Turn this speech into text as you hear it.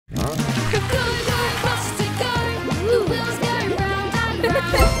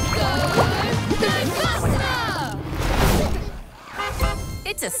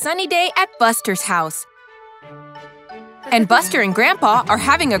It's a sunny day at Buster's house. And Buster and Grandpa are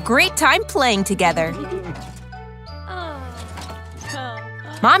having a great time playing together.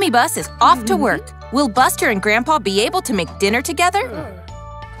 Mommy Bus is off to work. Will Buster and Grandpa be able to make dinner together?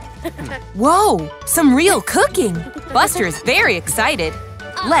 Whoa, some real cooking! Buster is very excited.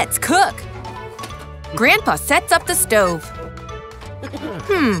 Let's cook! Grandpa sets up the stove.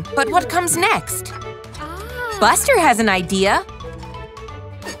 But what comes next? Buster has an idea.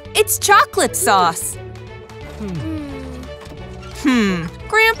 It's chocolate sauce.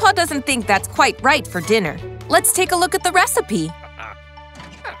 Grandpa doesn't think that's quite right for dinner. Let's take a look at the recipe.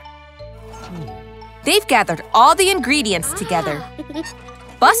 They've gathered all the ingredients together.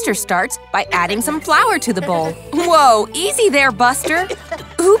 Buster starts by adding some flour to the bowl. Whoa, easy there, Buster.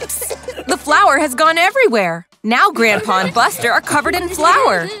 Oops, the flour has gone everywhere. Now Grandpa and Buster are covered in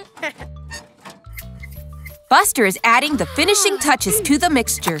flour. Buster is adding the finishing touches to the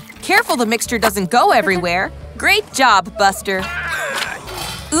mixture. Careful the mixture doesn't go everywhere. Great job, Buster.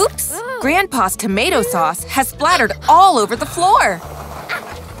 Oops, Grandpa's tomato sauce has splattered all over the floor.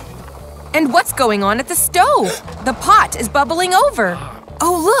 And what's going on at the stove? The pot is bubbling over.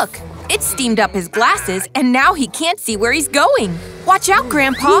 Oh, look! It steamed up his glasses, and now he can't see where he's going. Watch out,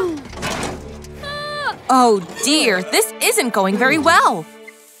 Grandpa! Oh dear, this isn't going very well.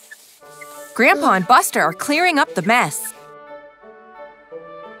 Grandpa and Buster are clearing up the mess.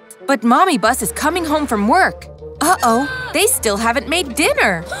 But Mommy Bus is coming home from work. Uh-oh, they still haven't made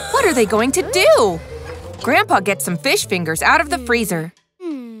dinner. What are they going to do? Grandpa gets some fish fingers out of the freezer.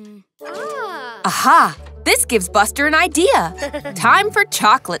 Aha! This gives Buster an idea. Time for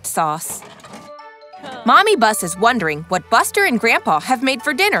chocolate sauce. Mommy Bus is wondering what Buster and Grandpa have made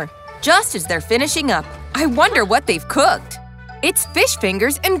for dinner, just as they're finishing up. I wonder what they've cooked. It's fish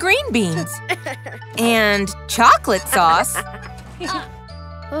fingers and green beans. And chocolate sauce.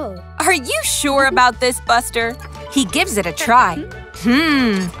 Are you sure about this, Buster? He gives it a try.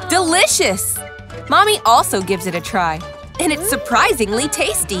 Delicious! Mommy also gives it a try. And it's surprisingly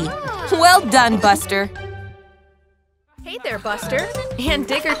tasty. Well done, Buster. Hey there, Buster. And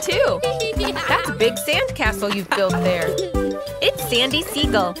Digger, too. That's a big sandcastle you've built there. It's Sandy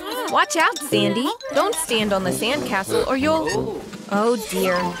Seagull. Watch out, Sandy. Don't stand on the sandcastle or you'll… Oh,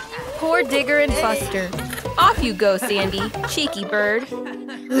 dear. Poor Digger and Buster. Off you go, Sandy. Cheeky bird.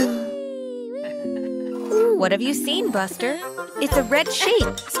 What have you seen, Buster? It's a red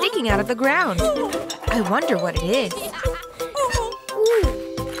shape sticking out of the ground. I wonder what it is.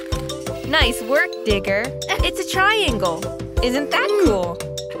 Nice work, Digger. It's a triangle. Isn't that cool?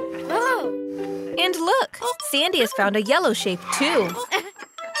 And look, Sandy has found a yellow shape, too.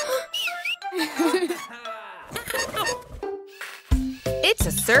 It's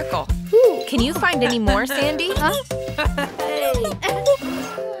a circle. Can you find any more, Sandy?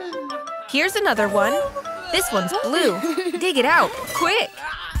 Here's another one. This one's blue. Dig it out, quick.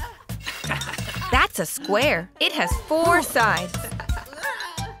 That's a square. It has 4 sides.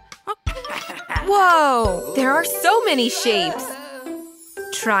 Whoa! There are so many shapes!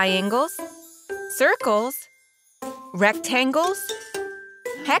 Triangles, circles, rectangles,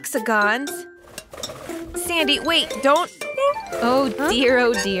 hexagons. Sandy, wait, don't… Oh dear,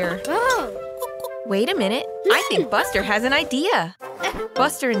 oh dear. Wait a minute, I think Buster has an idea.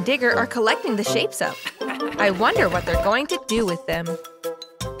 Buster and Digger are collecting the shapes up. I wonder what they're going to do with them.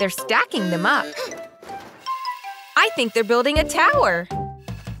 They're stacking them up. I think they're building a tower.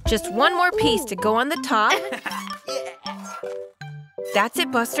 Just one more piece to go on the top. That's it,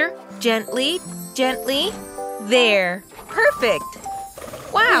 Buster. Gently, gently. There. Perfect.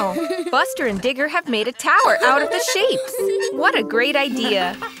 Wow, Buster and Digger have made a tower out of the shapes. What a great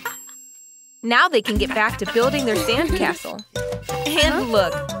idea. Now they can get back to building their sandcastle. And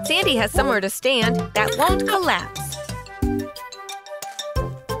look, Sandy has somewhere to stand that won't collapse.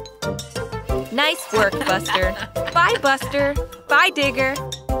 Nice work, Buster. Bye, Buster. Bye, Digger.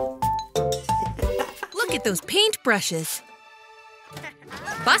 Look at those paintbrushes.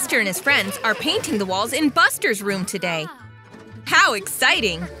 Buster and his friends are painting the walls in Buster's room today. How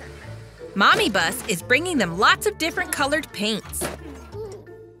exciting! Mommy Bus is bringing them lots of different colored paints.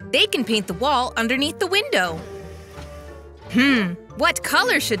 They can paint the wall underneath the window. What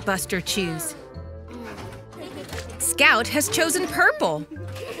color should Buster choose? Scout has chosen purple.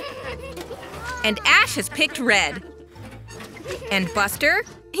 And Ash has picked red. And Buster?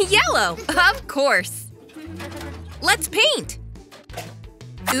 Yellow, of course. Let's paint.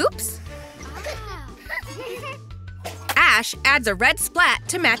 Oops. Ash adds a red splat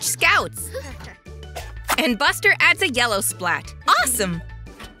to match Scout's. And Buster adds a yellow splat. Awesome!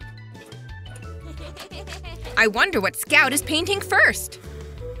 I wonder what Scout is painting first.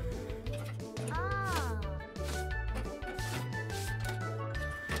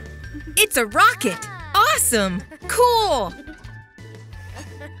 It's a rocket! Awesome! Cool!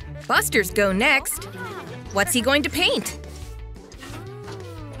 Buster's go next. What's he going to paint?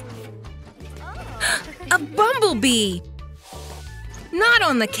 A bumblebee! Not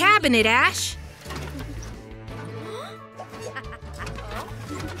on the cabinet, Ash!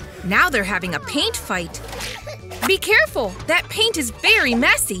 Now they're having a paint fight. Be careful! That paint is very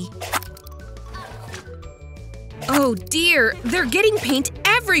messy. Oh dear, they're getting paint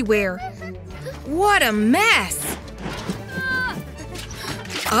everywhere. What a mess!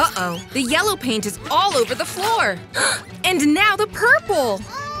 Uh-oh, the yellow paint is all over the floor. And now the purple!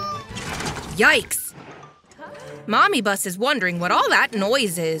 Yikes! Mommy Bus is wondering what all that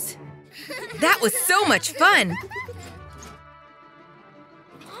noise is. That was so much fun!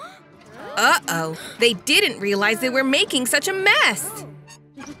 Uh-oh, they didn't realize they were making such a mess.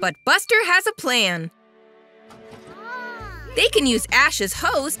 But Buster has a plan. They can use Ash's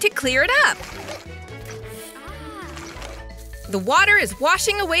hose to clear it up. The water is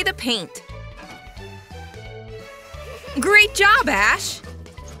washing away the paint. Great job, Ash!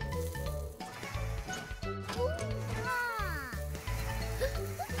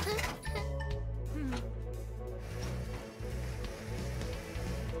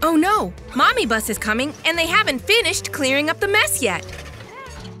 Oh no! Mommy Bus is coming and they haven't finished clearing up the mess yet.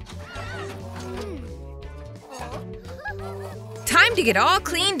 Time to get all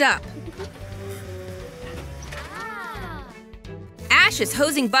cleaned up. Ash is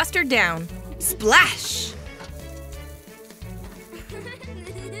hosing Buster down. Splash!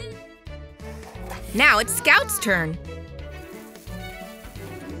 Now it's Scout's turn.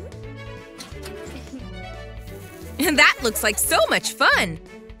 That looks like so much fun!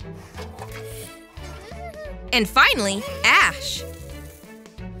 And finally, Ash.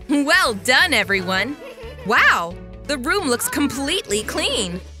 Well done, everyone! Wow! The room looks completely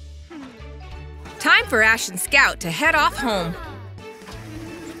clean. Time for Ash and Scout to head off home.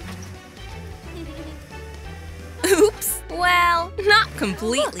 Oops! Well, not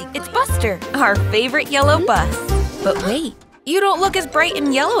completely. It's Buster, our favorite yellow bus. But wait, you don't look as bright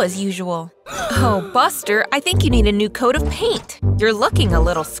and yellow as usual. Oh, Buster, I think you need a new coat of paint. You're looking a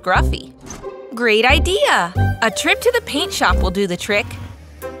little scruffy. Great idea! A trip to the paint shop will do the trick.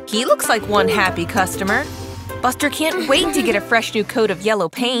 He looks like one happy customer. Buster can't wait to get a fresh new coat of yellow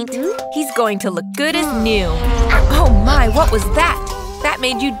paint. He's going to look good as new. Oh my, what was that? That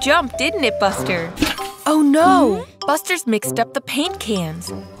made you jump, didn't it, Buster? Oh no! Buster's mixed up the paint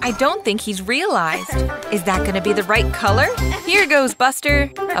cans. I don't think he's realized. Is that gonna be the right color? Here goes,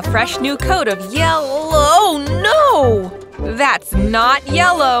 Buster. A fresh new coat of yellow. Oh no! That's not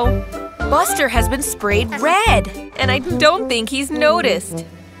yellow. Buster has been sprayed red, and I don't think he's noticed.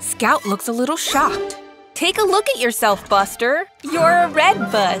 Scout looks a little shocked. Take a look at yourself, Buster. You're a red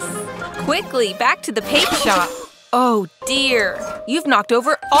bus. Quickly, back to the paint shop. Oh dear, you've knocked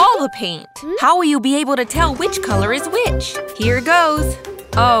over all the paint. How will you be able to tell which color is which? Here goes.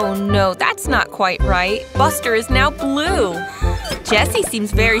 Oh no, that's not quite right. Buster is now blue. Jessie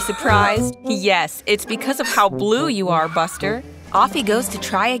seems very surprised. Yes, it's because of how blue you are, Buster. Off he goes to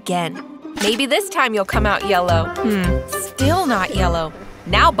try again. Maybe this time you'll come out yellow. Still not yellow.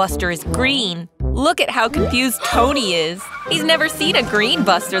 Now Buster is green. Look at how confused Tony is. He's never seen a green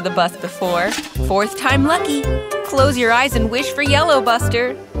Buster the Bus before. Fourth time lucky. Close your eyes and wish for yellow,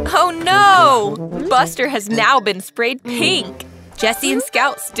 Buster. Oh no! Buster has now been sprayed pink. Jessie and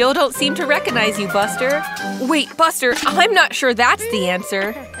Scout still don't seem to recognize you, Buster. Wait, Buster, I'm not sure that's the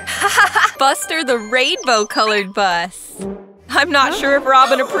answer. Buster the rainbow-colored bus. I'm not sure if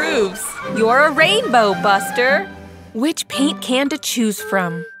Robin approves. You're a rainbow, Buster. Which paint can to choose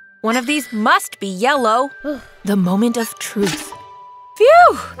from? One of these must be yellow. The moment of truth.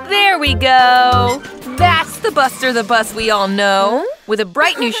 Phew! There we go! That's the Buster the Bus we all know, with a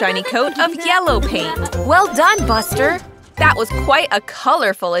bright new shiny coat of yellow paint. Well done, Buster! That was quite a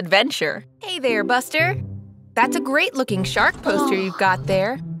colorful adventure. Hey there, Buster. That's a great-looking shark poster you've got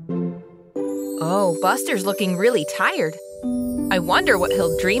there. Oh, Buster's looking really tired. I wonder what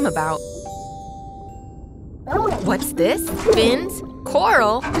he'll dream about. What's this? Fins?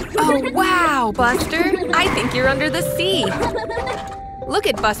 Coral? Oh, wow, Buster! I think you're under the sea. Look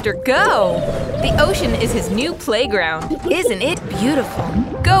at Buster go! The ocean is his new playground. Isn't it beautiful?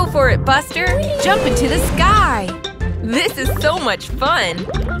 Go for it, Buster! Jump into the sky! This is so much fun!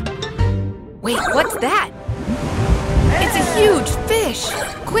 Wait, what's that? It's a huge fish!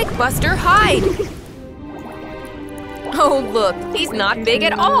 Quick, Buster, hide! Oh, look, he's not big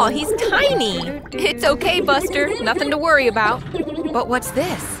at all. He's tiny. It's okay, Buster. Nothing to worry about. But what's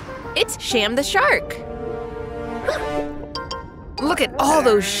this? It's Sham the shark. Look at all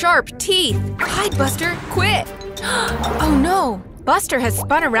those sharp teeth. Hide, Buster, quick. Oh no, Buster has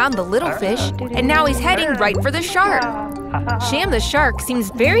spun around the little fish, and now he's heading right for the shark. Sham the shark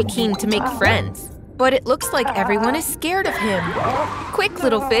seems very keen to make friends, but it looks like everyone is scared of him. Quick,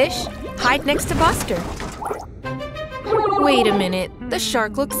 little fish, hide next to Buster. Wait a minute, the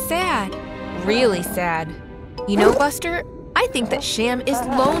shark looks sad. Really sad. You know, Buster, I think that Sham is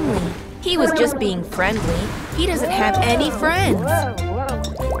lonely. He was just being friendly. He doesn't have any friends.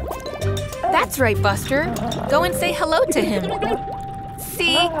 That's right, Buster. Go and say hello to him.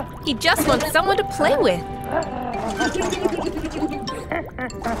 See? He just wants someone to play with.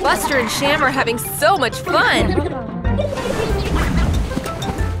 Buster and Sham are having so much fun.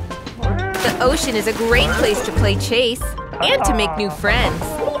 The ocean is a great place to play chase and to make new friends.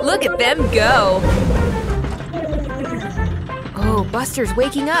 Look at them go. Oh, Buster's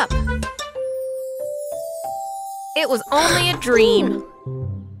waking up. It was only a dream.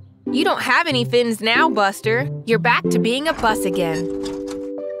 You don't have any fins now, Buster. You're back to being a bus again.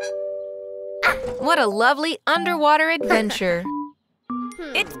 What a lovely underwater adventure.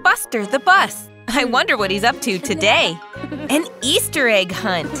 It's Buster the bus. I wonder what he's up to today. An Easter egg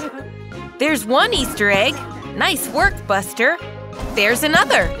hunt. There's one Easter egg. Nice work, Buster. There's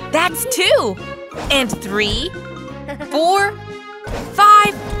another. That's 2. And 3, 4,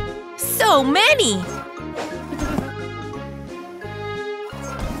 5. So many.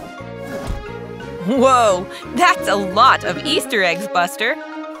 Whoa, that's a lot of Easter eggs, Buster.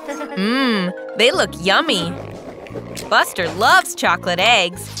 They look yummy. Buster loves chocolate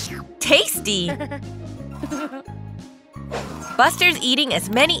eggs. Tasty. Buster's eating as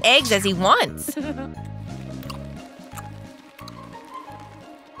many eggs as he wants.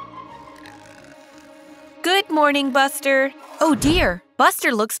 Good morning, Buster. Oh dear,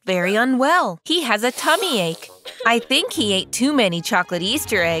 Buster looks very unwell. He has a tummy ache. I think he ate too many chocolate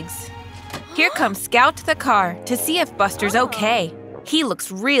Easter eggs. Here comes Scout the car to see if Buster's okay. He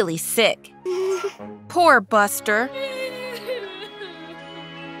looks really sick. Poor Buster.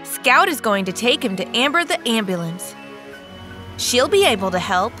 Scout is going to take him to Amber the ambulance. She'll be able to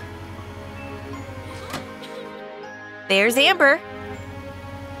help. There's Amber.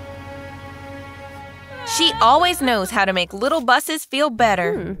 She always knows how to make little buses feel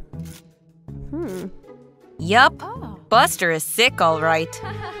better. Yup, Buster is sick all right.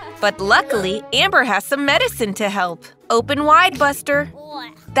 But luckily, Amber has some medicine to help. Open wide, Buster.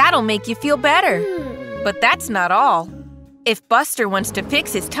 That'll make you feel better. But that's not all. If Buster wants to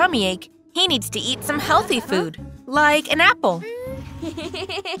fix his tummy ache, he needs to eat some healthy food, like an apple.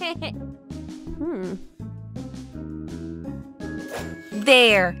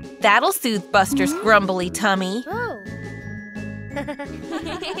 There, that'll soothe Buster's grumbly tummy.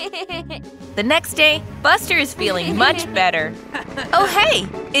 The next day, Buster is feeling much better. Oh hey,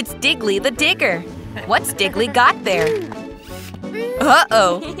 it's Diggly the Digger. What's Diggly got there?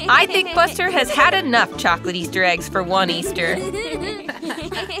 Uh-oh, I think Buster has had enough chocolate Easter eggs for one Easter.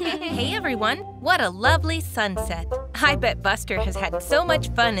 Hey everyone, what a lovely sunset. I bet Buster has had so much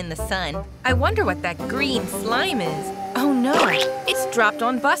fun in the sun. I wonder what that green slime is. Oh no, it's dropped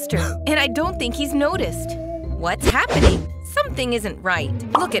on Buster, and I don't think he's noticed. What's happening? Something isn't right.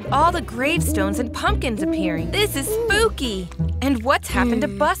 Look at all the gravestones and pumpkins appearing. This is spooky. And what's happened to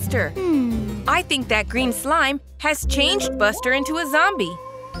Buster? I think that green slime has changed Buster into a zombie.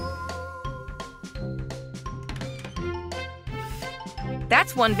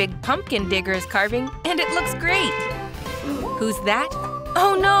 That's one big pumpkin Digger is carving, and it looks great. Who's that?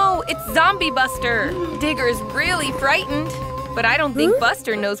 Oh no, it's Zombie Buster. Digger is really frightened, but I don't think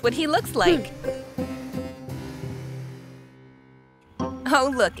Buster knows what he looks like. Oh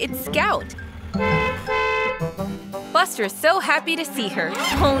look, it's Scout. Buster is so happy to see her.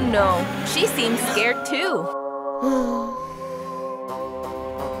 Oh no, she seems scared too.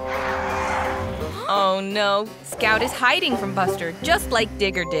 Oh no, Scout is hiding from Buster, just like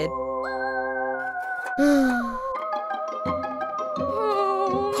Digger did.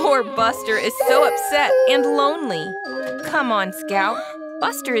 Poor Buster is so upset and lonely. Come on, Scout.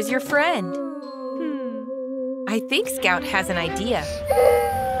 Buster is your friend. I think Scout has an idea.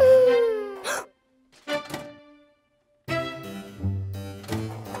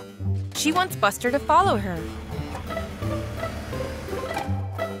 She wants Buster to follow her.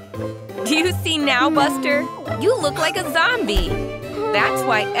 Do you see now, Buster? You look like a zombie. That's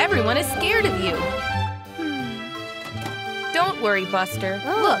why everyone is scared of you. Don't worry, Buster.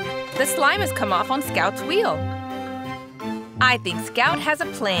 Look, the slime has come off on Scout's wheel. I think Scout has a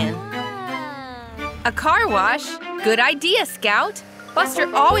plan. A car wash? Good idea, Scout. Buster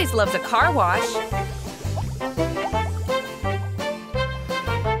always loves a car wash.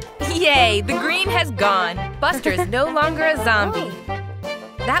 Yay, the green has gone. Buster is no longer a zombie.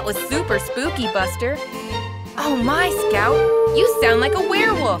 That was super spooky, Buster. Oh my, Scout, you sound like a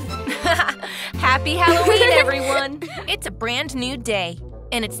werewolf. Happy Halloween, everyone. It's a brand new day,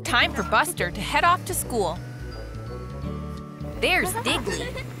 and it's time for Buster to head off to school. There's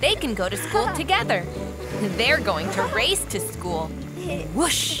Diggly. They can go to school together. They're going to race to school.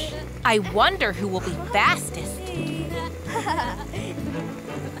 Whoosh! I wonder who will be fastest.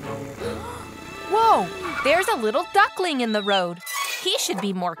 Whoa! There's a little duckling in the road. He should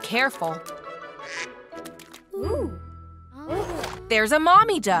be more careful. There's a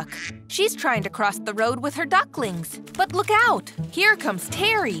mommy duck. She's trying to cross the road with her ducklings. But look out! Here comes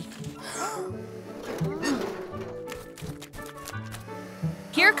Terry.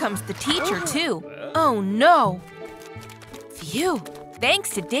 Here comes the teacher, too. Oh, no. Phew.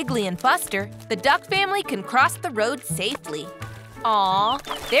 Thanks to Diggly and Buster, the duck family can cross the road safely. Aw,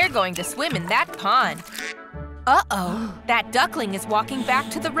 they're going to swim in that pond. Uh-oh, that duckling is walking back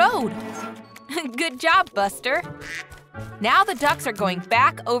to the road. Good job, Buster. Now the ducks are going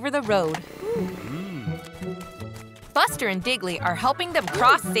back over the road. Buster and Diggly are helping them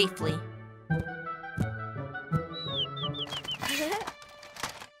cross safely.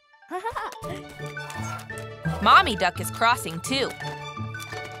 Mommy duck is crossing too.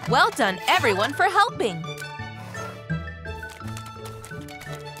 Well done, everyone, for helping.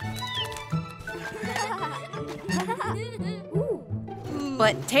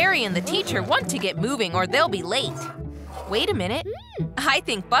 But Terry and the teacher want to get moving or they'll be late. Wait a minute. I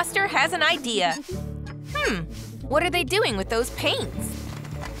think Buster has an idea. What are they doing with those paints?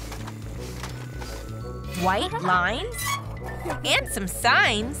 White lines? And some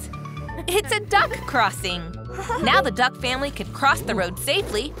signs. It's a duck crossing. Now the duck family can cross the road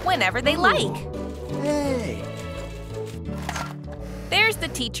safely whenever they like. Hey! There's the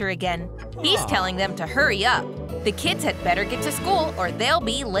teacher again. He's telling them to hurry up. The kids had better get to school or they'll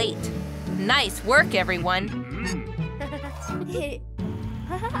be late. Nice work, everyone. Hey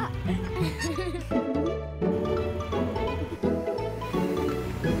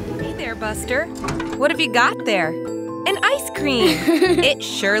there, Buster. What have you got there? An ice cream. It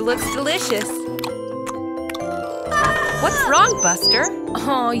sure looks delicious. What's wrong, Buster?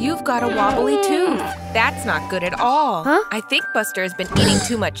 Oh, you've got a wobbly tooth. That's not good at all. I think Buster has been eating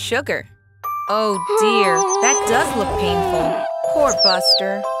too much sugar. Oh dear, that does look painful. Poor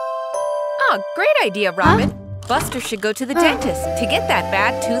Buster. Oh, great idea, Robin. Buster should go to the dentist to get that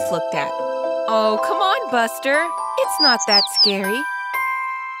bad tooth looked at. Oh, come on, Buster. It's not that scary.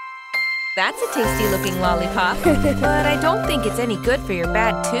 That's a tasty-looking lollipop, but I don't think it's any good for your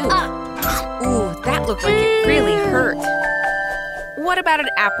bad tooth. Ooh, that looked like it really hurt. What about an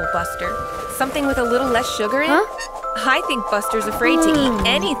apple, Buster? Something with a little less sugar in it? I think Buster's afraid to eat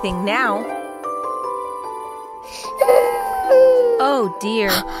anything now. Oh dear,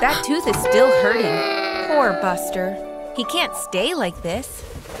 that tooth is still hurting. Poor Buster. He can't stay like this.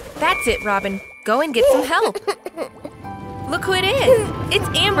 That's it, Robin. Go and get some help. Look who it is. It's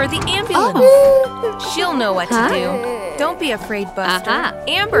Amber, the ambulance. She'll know what to do. Don't be afraid, Buster.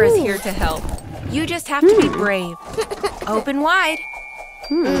 Amber is here to help. You just have to be brave. Open wide.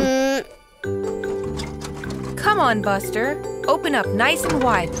 Come on, Buster. Open up nice and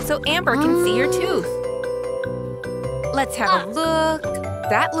wide so Amber can see your tooth. Let's have a look.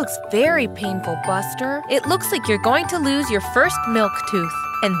 That looks very painful, Buster. It looks like you're going to lose your first milk tooth.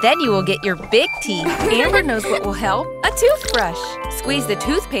 And then you will get your big teeth. Amber knows what will help. A toothbrush. Squeeze the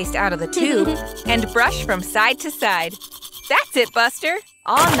toothpaste out of the tube and brush from side to side. That's it, Buster.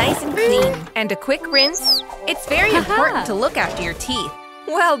 All nice and clean. And a quick rinse. It's very important to look after your teeth.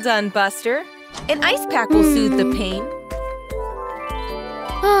 Well done, Buster. An ice pack will soothe the pain.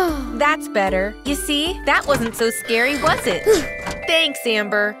 That's better. You see, that wasn't so scary, was it? Thanks,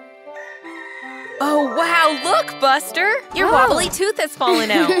 Amber. Oh, wow, look, Buster! Your wobbly tooth has fallen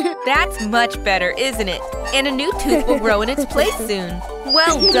out. That's much better, isn't it? And a new tooth will grow in its place soon.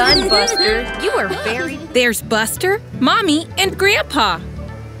 Well done, Buster. You are very… There's Buster, Mommy, and Grandpa.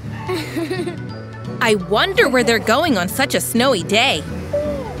 I wonder where they're going on such a snowy day.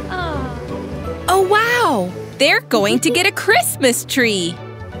 Oh, wow! They're going to get a Christmas tree.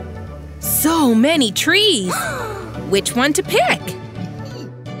 So many trees. Which one to pick?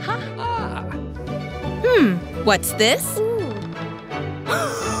 What's this?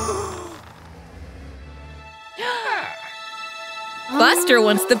 Buster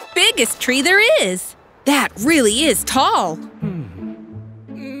wants the biggest tree there is. That really is tall.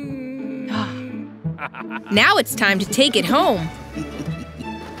 Now it's time to take it home.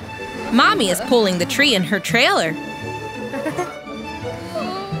 Mommy is pulling the tree in her trailer.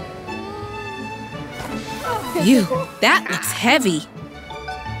 Phew, that looks heavy.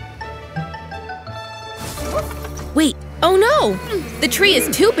 Wait, oh no! The tree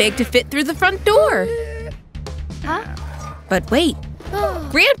is too big to fit through the front door. But wait,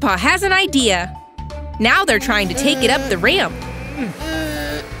 Grandpa has an idea. Now they're trying to take it up the ramp.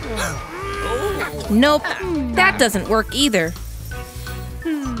 Nope, that doesn't work either.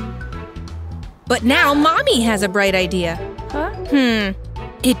 But now Mommy has a bright idea.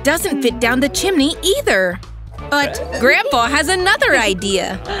 It doesn't fit down the chimney either. But Grandpa has another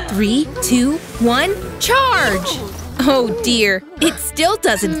idea. 3, 2, 1, charge! Oh dear, it still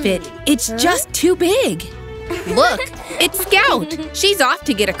doesn't fit. It's just too big. Look, it's Scout. She's off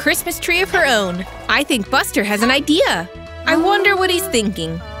to get a Christmas tree of her own. I think Buster has an idea. I wonder what he's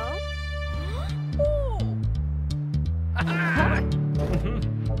thinking.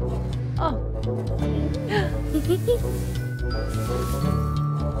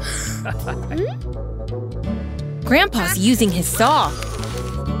 Grandpa's using his saw.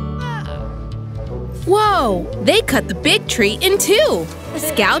 Whoa! They cut the big tree in two.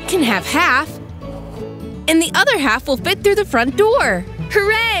 Scout can have half, and the other half will fit through the front door.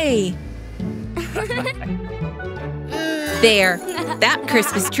 Hooray! There, that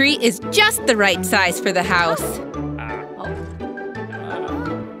Christmas tree is just the right size for the house.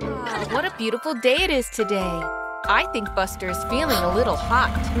 What a beautiful day it is today. I think Buster is feeling a little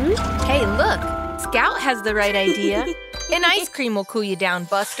hot. Hey, look! Scout has the right idea. An ice cream will cool you down,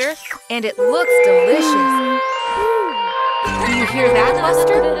 Buster. And it looks delicious. Do you hear that,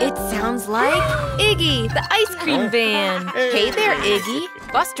 Buster? It sounds like Iggy, the ice cream van. Hey there, Iggy.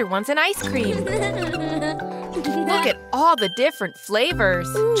 Buster wants an ice cream. Look at all the different flavors.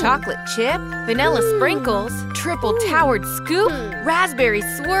 Chocolate chip, vanilla sprinkles, triple towered scoop, raspberry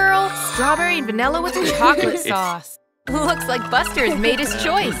swirl, strawberry and vanilla with chocolate sauce. Looks like Buster has made his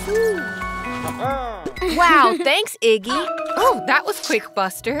choice. Wow, thanks, Iggy. Oh, that was quick,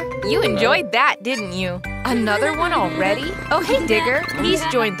 Buster. You enjoyed that, didn't you? Another one already? Oh, hey, Digger. He's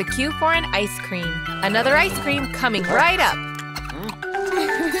joined the queue for an ice cream. Another ice cream coming right up.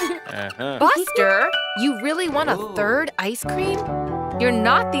 Buster, you really want a third ice cream? You're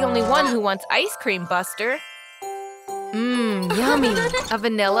not the only one who wants ice cream, Buster. Yummy. A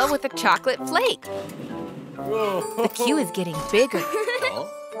vanilla with a chocolate flake. The queue is getting bigger.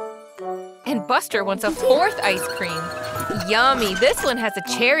 And Buster wants a fourth ice cream. Yummy, this one has a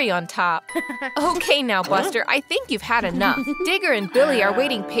cherry on top. Okay now, Buster, I think you've had enough. Digger and Billy are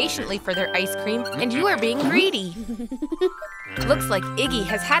waiting patiently for their ice cream, and you are being greedy. Looks like Iggy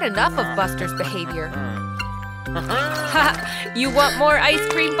has had enough of Buster's behavior. Ha! You want more ice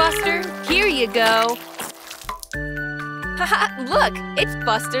cream, Buster? Here you go. Look, it's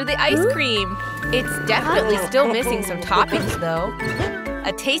Buster the ice cream. It's definitely still missing some toppings, though.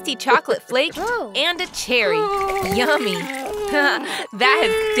 A tasty chocolate flake and a cherry. Yummy. That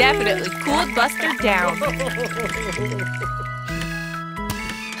has definitely cooled Buster down.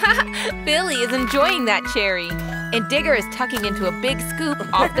 Billy is enjoying that cherry. And Digger is tucking into a big scoop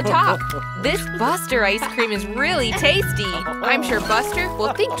off the top. This Buster ice cream is really tasty. I'm sure Buster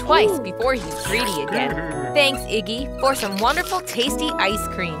will think twice before he's greedy again. Thanks, Iggy, for some wonderful, tasty ice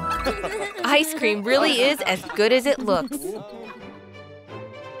cream. Ice cream really is as good as it looks.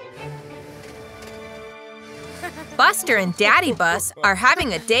 Buster and Daddy Bus are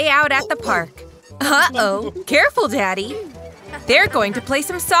having a day out at the park. Uh-oh, careful, Daddy. They're going to play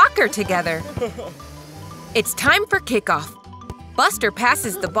some soccer together. It's time for kickoff. Buster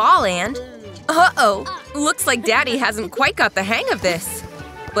passes the ball and… Uh-oh, looks like Daddy hasn't quite got the hang of this.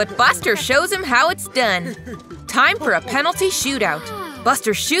 But Buster shows him how it's done. Time for a penalty shootout.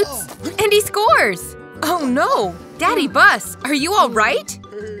 Buster shoots and he scores. Oh no, Daddy Bus, are you all right?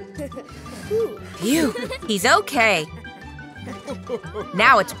 Phew, he's okay.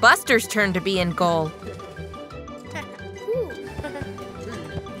 Now it's Buster's turn to be in goal.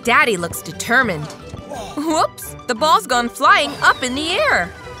 Daddy looks determined. Whoops, the ball's gone flying up in the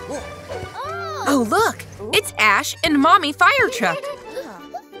air. Oh, look, it's Ash and Mommy Firetruck.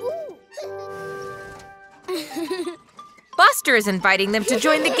 Buster is inviting them to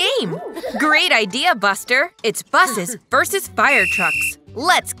join the game. Great idea, Buster. It's buses versus Firetrucks.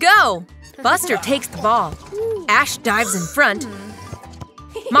 Let's go. Buster takes the ball. Ash dives in front.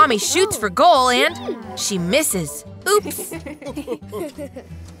 Mommy shoots for goal and she misses. Oops.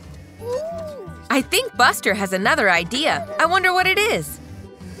 I think Buster has another idea. I wonder what it is.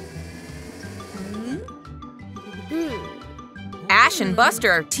 Ash and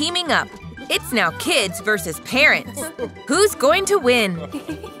Buster are teaming up. It's now kids versus parents. Who's going to win?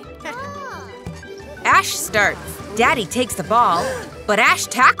 Ash starts. Daddy takes the ball, but Ash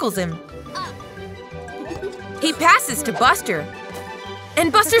tackles him. He passes to Buster.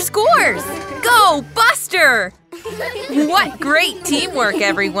 And Buster scores! Go, Buster! What great teamwork,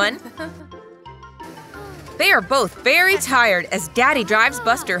 everyone! They are both very tired as Daddy drives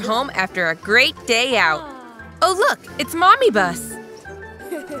Buster home after a great day out. Oh look, it's Mommy Bus.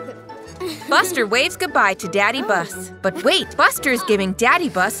 Buster waves goodbye to Daddy Bus. But wait, Buster's giving Daddy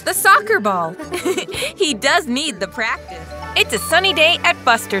Bus the soccer ball. He does need the practice. It's a sunny day at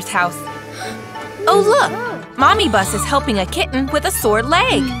Buster's house. Oh look, Mommy Bus is helping a kitten with a sore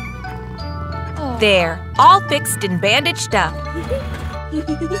leg. There, all fixed and bandaged up.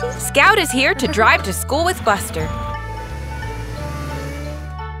 Scout is here to drive to school with Buster.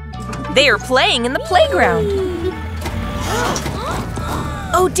 They are playing in the playground.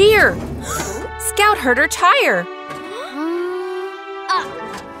 Oh dear! Scout hurt her tire.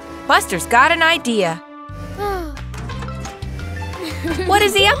 Buster's got an idea. What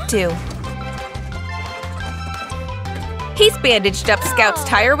is he up to? He's bandaged up Scout's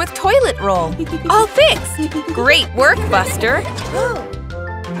tire with toilet roll. All fixed! Great work, Buster!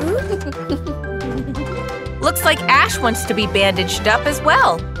 Looks like Ash wants to be bandaged up as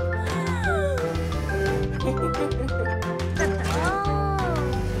well.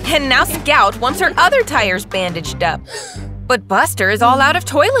 And now Scout wants her other tires bandaged up. But Buster is all out of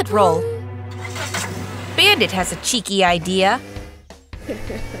toilet roll. Bandit has a cheeky idea.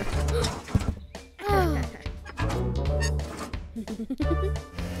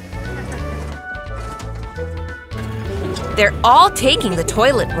 They're all taking the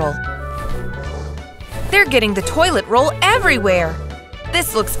toilet roll. They're getting the toilet roll everywhere.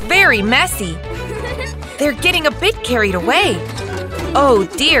 This looks very messy. They're getting a bit carried away. Oh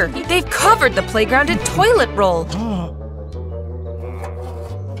dear, they've covered the playground in toilet roll.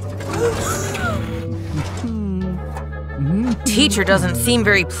 Teacher doesn't seem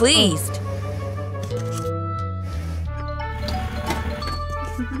very pleased.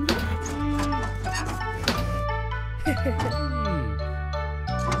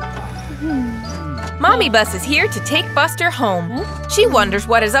 Mommy Bus is here to take Buster home. She wonders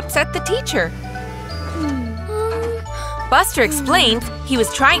what has upset the teacher. Buster explains he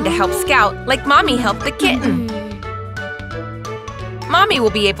was trying to help Scout like Mommy helped the kitten. Mommy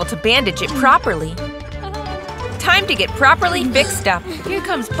will be able to bandage it properly. Time to get properly fixed up. Here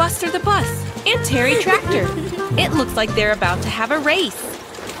comes Buster the Bus and Terry Tractor. It looks like they're about to have a race.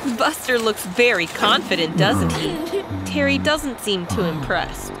 Buster looks very confident, doesn't he? Terry doesn't seem too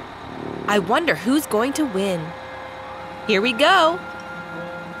impressed. I wonder who's going to win. Here we go.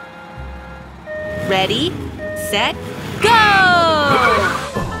 Ready, set, go!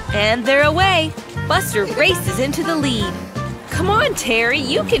 And they're away. Buster races into the lead. Come on, Terry,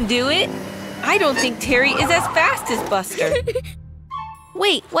 you can do it. I don't think Terry is as fast as Buster.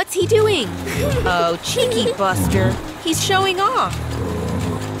 Wait, what's he doing? Oh, cheeky Buster. He's showing off.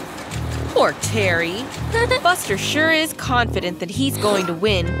 Poor Terry. Buster sure is confident that he's going to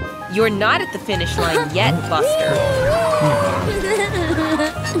win. You're not at the finish line yet, Buster.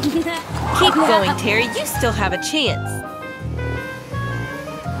 Keep going, Terry. You still have a chance.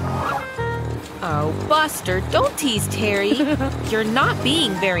 Oh, Buster, don't tease Terry. You're not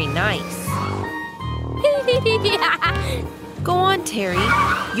being very nice. Go on, Terry.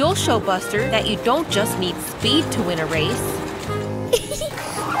 You'll show Buster that you don't just need speed to win a race.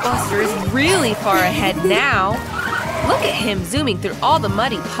 Buster is really far ahead now. Look at him zooming through all the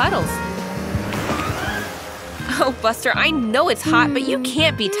muddy puddles. Oh, Buster, I know it's hot, but you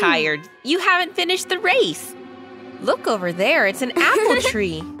can't be tired. You haven't finished the race. Look over there, it's an apple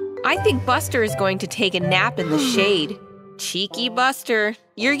tree. I think Buster is going to take a nap in the shade. Cheeky Buster,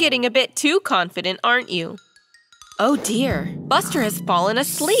 you're getting a bit too confident, aren't you? Oh dear, Buster has fallen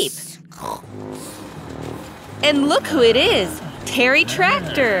asleep. And look who it is, Terry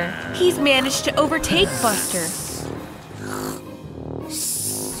Tractor. He's managed to overtake Buster.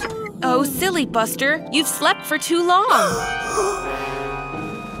 Oh, silly Buster, you've slept for too long.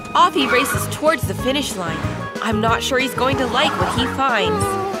 Off he races towards the finish line. I'm not sure he's going to like what he finds.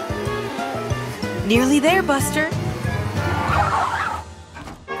 Nearly there, Buster.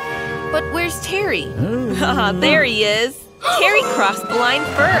 But where's Terry? Ah, there he is. Terry crossed the line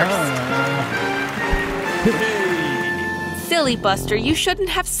first. Silly Buster, you shouldn't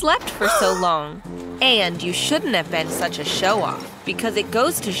have slept for so long. And you shouldn't have been such a show-off, because it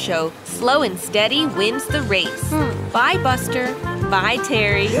goes to show slow and steady wins the race. Bye, Buster. Bye,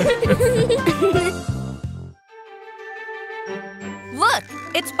 Terry. Look,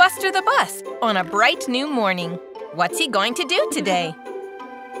 it's Buster the Bus on a bright new morning. What's he going to do today?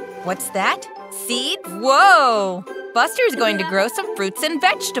 What's that? Seeds? Whoa! Buster's going to grow some fruits and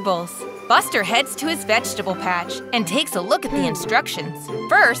vegetables. Buster heads to his vegetable patch and takes a look at the instructions.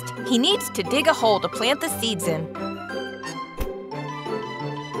 First, he needs to dig a hole to plant the seeds in.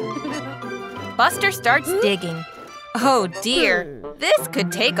 Buster starts digging. Oh dear, this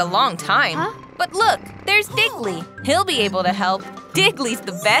could take a long time. But look, there's Diggly. He'll be able to help. Diggly's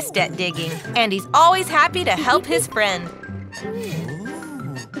the best at digging, and he's always happy to help his friend.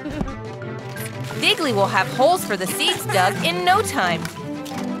 Diggly will have holes for the seeds dug in no time.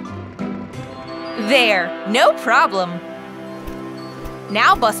 There, no problem.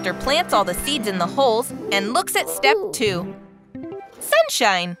 Now Buster plants all the seeds in the holes and looks at step 2.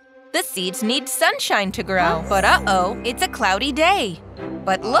 Sunshine. The seeds need sunshine to grow. But uh-oh, it's a cloudy day.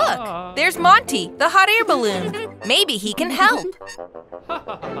 But look, there's Monty, the hot air balloon. Maybe he can help.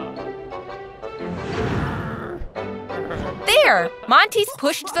 There, Monty's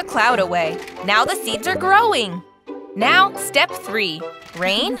pushed the cloud away. Now the seeds are growing. Now, step 3.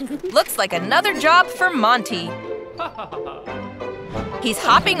 Rain? Looks like another job for Monty. He's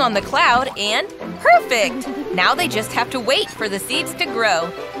hopping on the cloud and perfect! Now they just have to wait for the seeds to grow.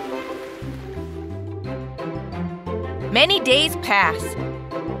 Many days pass.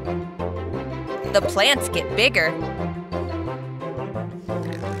 The plants get bigger.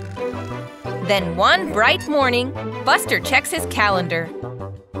 Then one bright morning, Buster checks his calendar.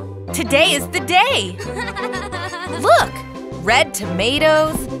 Today is the day! Look! Red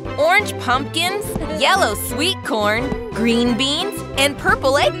tomatoes, orange pumpkins, yellow sweet corn, green beans, and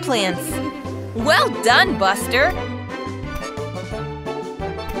purple eggplants. Well done, Buster!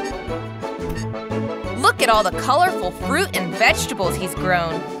 Look at all the colorful fruit and vegetables he's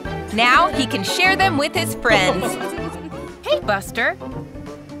grown. Now he can share them with his friends. Hey, Buster!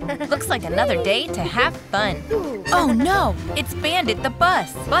 Looks like another day to have fun. Oh no, it's Bandit the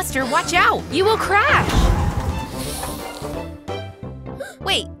bus. Buster, watch out, you will crash.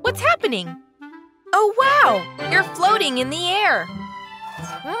 Wait, what's happening? Oh wow, you're floating in the air.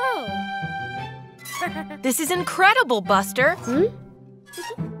 This is incredible, Buster.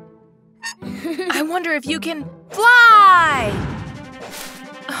 I wonder if you can fly.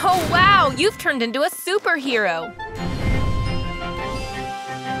 Oh wow, you've turned into a superhero.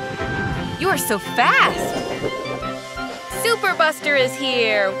 You are so fast! Super Buster is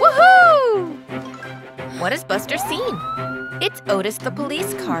here! Woohoo! What has Buster seen? It's Otis the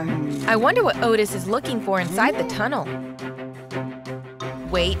police car. I wonder what Otis is looking for inside the tunnel.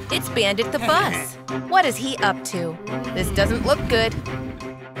 Wait, it's Bandit the bus. What is he up to? This doesn't look good.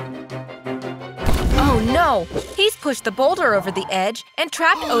 Oh no! He's pushed the boulder over the edge and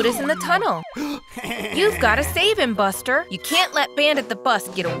trapped Otis in the tunnel. You've got to save him, Buster. You can't let Bandit the bus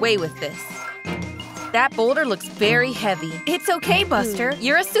get away with this. That boulder looks very heavy. It's okay, Buster.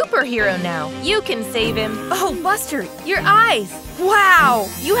 You're a superhero now. You can save him. Oh, Buster, your eyes! Wow!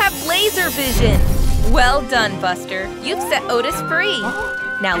 You have laser vision! Well done, Buster. You've set Otis free.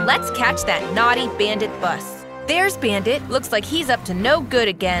 Now let's catch that naughty Bandit bus. There's Bandit. Looks like he's up to no good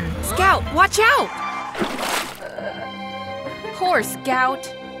again. Scout, watch out! Poor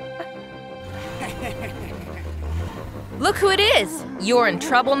Scout. Look who it is! You're in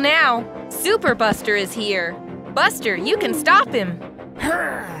trouble now. Super Buster is here. Buster, you can stop him.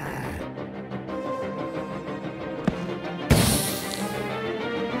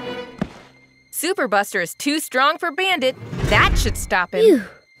 Super Buster is too strong for Bandit. That should stop him.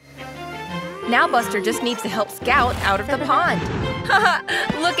 Phew. Now Buster just needs to help Scout out of the pond.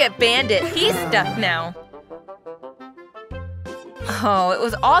 Look at Bandit. He's stuck now. Oh, it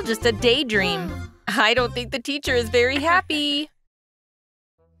was all just a daydream. I don't think the teacher is very happy.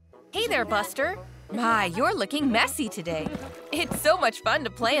 Hey there, Buster. My, you're looking messy today. It's so much fun to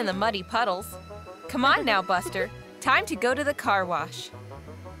play in the muddy puddles. Come on now, Buster. Time to go to the car wash.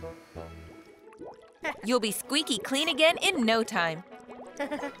 You'll be squeaky clean again in no time.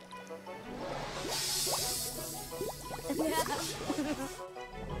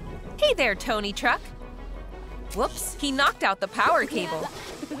 Hey there, Tony Truck. Whoops, he knocked out the power cable.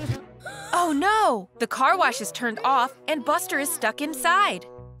 Oh no! The car wash is turned off and Buster is stuck inside.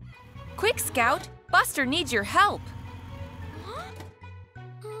 Quick, Scout! Buster needs your help.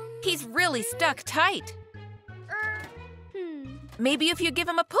 He's really stuck tight. Maybe if you give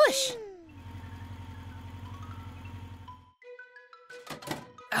him a push.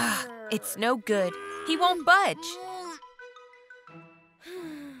 Ugh, it's no good. He won't budge.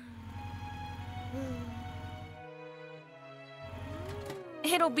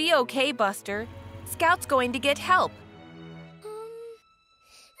 It'll be okay, Buster. Scout's going to get help.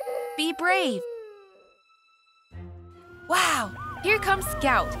 Be brave. Wow, here comes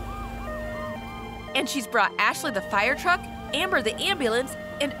Scout. And she's brought Ashley the fire truck Amber the ambulance,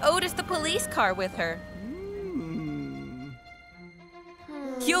 and Otis the police car with her.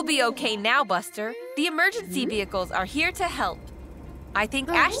 You'll be okay now, Buster. The emergency vehicles are here to help. I think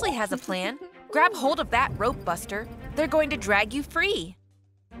Ashley has a plan. Grab hold of that rope, Buster. They're going to drag you free.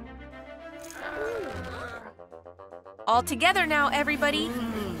 All together now, everybody.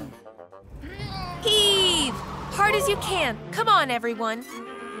 Heave! Hard as you can. Come on, everyone.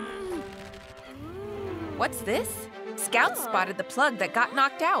 What's this? Scout spotted the plug that got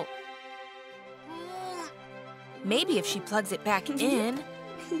knocked out. Maybe if she plugs it back in.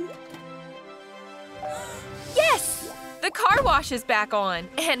 Yes! The car wash is back on,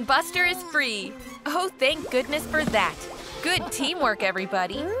 and Buster is free. Oh, thank goodness for that. Good teamwork,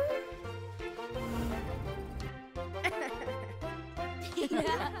 everybody.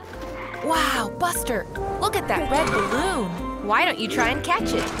 Wow, Buster, look at that red balloon. Why don't you try and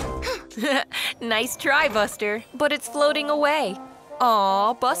catch it? Nice try, Buster, but it's floating away.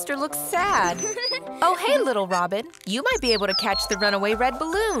 Aw, Buster looks sad. Oh, hey, little Robin. You might be able to catch the runaway red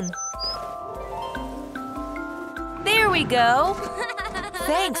balloon. There we go.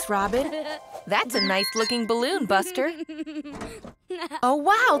 Thanks, Robin. That's a nice-looking balloon, Buster. Oh,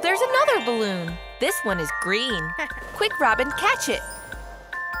 wow, there's another balloon. This one is green. Quick, Robin, catch it.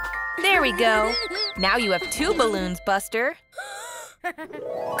 There we go. Now you have 2 balloons, Buster.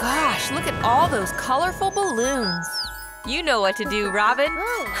 Gosh, look at all those colorful balloons. You know what to do, Robin.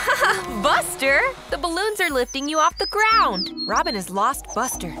 Buster, the balloons are lifting you off the ground. Robin has lost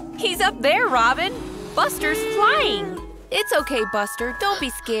Buster. He's up there, Robin. Buster's flying. It's okay, Buster. Don't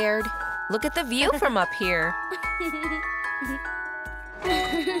be scared. Look at the view from up here.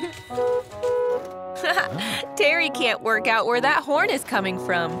 Terry can't work out where that horn is coming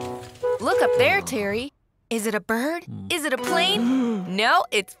from. Look up there, Terry. Is it a bird? Is it a plane? No,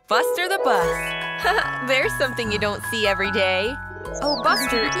 it's Buster the bus. There's something you don't see every day. Oh,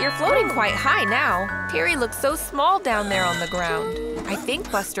 Buster, you're floating quite high now. Terry looks so small down there on the ground. I think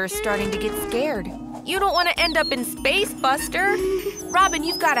Buster is starting to get scared. You don't want to end up in space, Buster. Robin,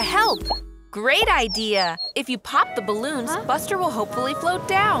 you've got to help. Great idea. If you pop the balloons, Buster will hopefully float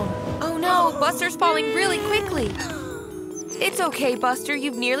down. Oh no, Buster's falling really quickly. It's okay, Buster.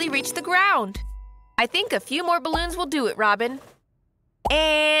 You've nearly reached the ground. I think a few more balloons will do it, Robin.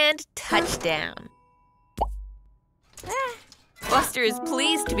 And touchdown. Buster is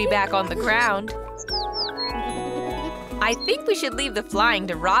pleased to be back on the ground. I think we should leave the flying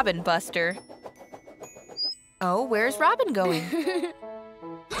to Robin, Buster. Oh, where's Robin going?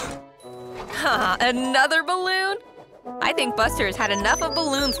 Another balloon? I think Buster has had enough of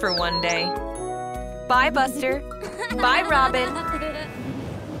balloons for one day. Bye, Buster. Bye, Robin.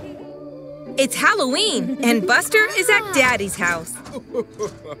 It's Halloween, and Buster is at Daddy's house.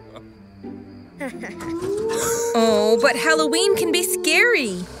 Oh, but Halloween can be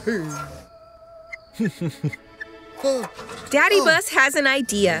scary. Daddy Bus has an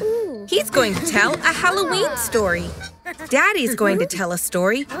idea. He's going to tell a Halloween story. Daddy's going to tell a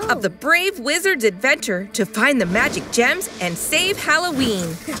story of the brave wizard's adventure to find the magic gems and save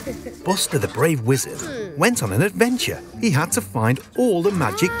Halloween. Buster the brave wizard went on an adventure. He had to find all the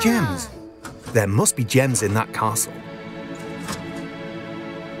magic gems. There must be gems in that castle.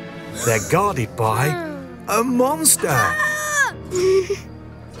 They're guarded by a monster.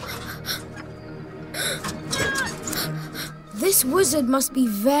 This wizard must be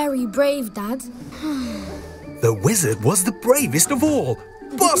very brave, Dad. The wizard was the bravest of all,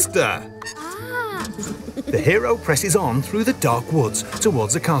 Buster! The hero presses on through the dark woods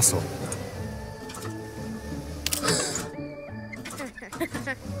towards the castle.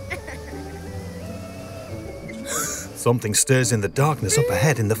 Something stirs in the darkness up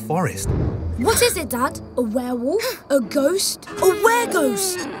ahead in the forest. What is it, Dad? A werewolf? A ghost? A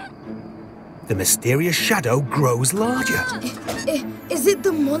were-ghost? The mysterious shadow grows larger. Is it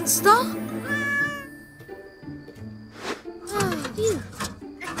the monster?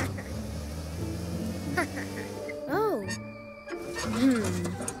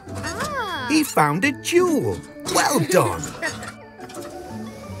 He found a jewel. Well done.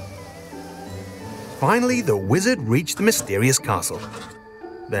 Finally, the wizard reached the mysterious castle.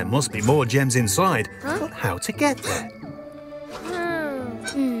 There must be more gems inside, but how to get there?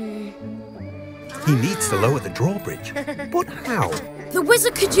 He needs to lower the drawbridge, but how? The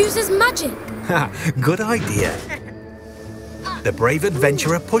wizard could use his magic. Ha! Good idea. The brave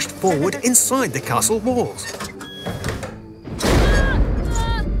adventurer pushed forward inside the castle walls.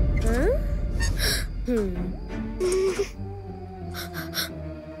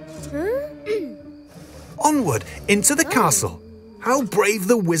 Onward into the castle. How brave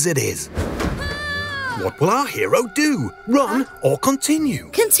the wizard is. What will our hero do? Run or continue?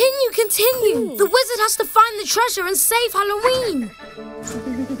 Continue! The wizard has to find the treasure and save Halloween!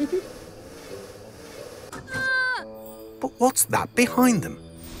 But what's that behind them?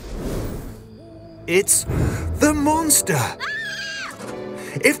 It's the monster!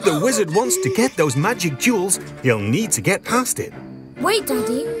 If the wizard wants to get those magic jewels, he'll need to get past it. Wait,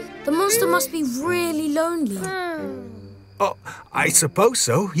 Daddy. The monster must be really lonely. Oh, I suppose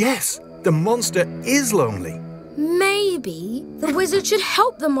so, yes. The monster is lonely. Maybe the wizard should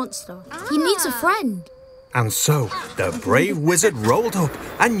help the monster. He needs a friend. And so, the brave wizard rolled up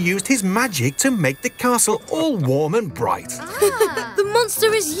and used his magic to make the castle all warm and bright. The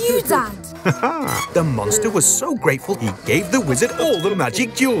monster is you, Dad. The monster was so grateful he gave the wizard all the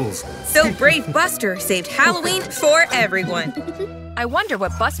magic jewels. So brave Buster saved Halloween for everyone. I wonder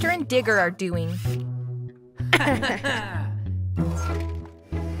what Buster and Digger are doing.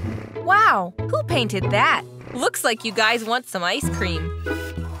 Wow, who painted that? Looks like you guys want some ice cream.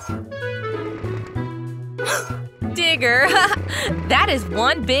 Digger, that is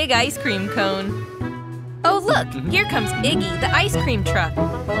one big ice cream cone. Oh look, here comes Iggy, the ice cream truck.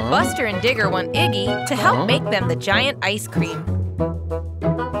 Buster and Digger want Iggy to help make them the giant ice cream.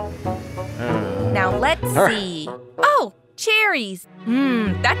 Now let's see. Oh, cherries.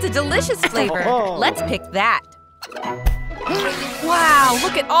 That's a delicious flavor. Let's pick that. Wow,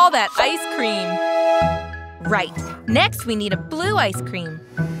 look at all that ice cream. Right, next we need a blue ice cream.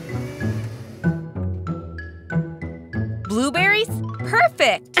 Blueberries?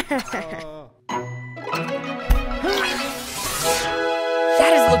 Perfect!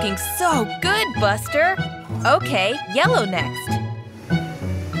 That is looking so good, Buster. Okay, yellow next.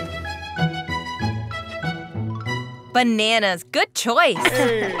 Bananas, good choice.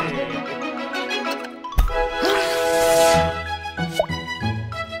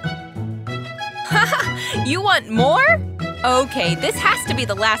 You want more? Okay, this has to be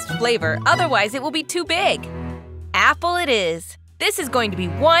the last flavor, otherwise it will be too big. Apple it is. This is going to be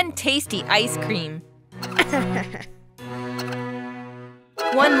one tasty ice cream.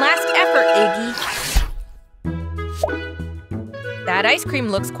 One last effort, Iggy. That ice cream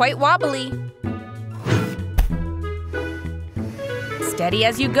looks quite wobbly. Steady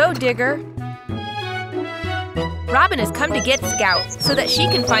as you go, Digger. Robin has come to get Scout so that she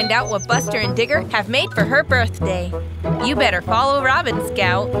can find out what Buster and Digger have made for her birthday. You better follow Robin,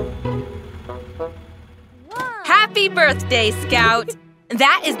 Scout. Happy birthday, Scout!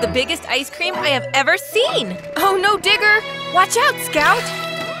 That is the biggest ice cream I have ever seen! Oh no, Digger! Watch out, Scout!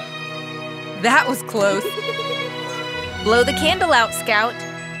 That was close. Blow the candle out, Scout.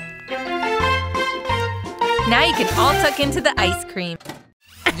 Now you can all tuck into the ice cream.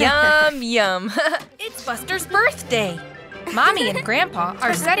 Yum, yum. It's Buster's birthday. Mommy and Grandpa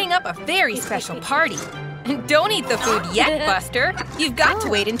are setting up a very special party. Don't eat the food yet, Buster. You've got to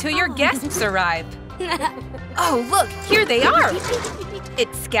wait until your guests arrive. Oh, look, here they are.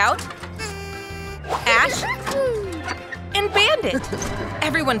 It's Scout, Ash, and Bandit.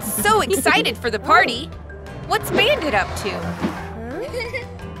 Everyone's so excited for the party. What's Bandit up to?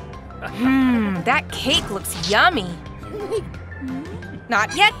 That cake looks yummy.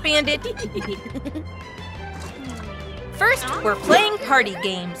 Not yet, Bandit. First, we're playing party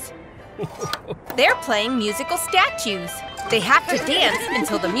games. They're playing musical statues. They have to dance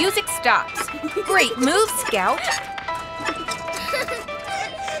until the music stops. Great move, Scout.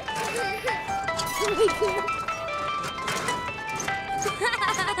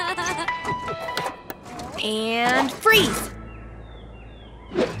 And freeze.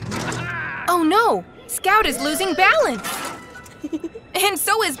 Oh no, Scout is losing balance. And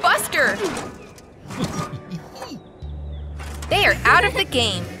so is Buster. They are out of the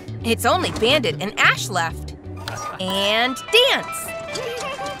game. It's only Bandit and Ash left. And dance.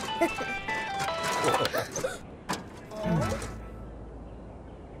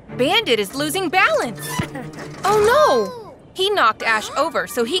 Bandit is losing balance. Oh no! He knocked Ash over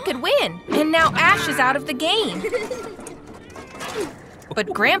so he could win. And now Ash is out of the game.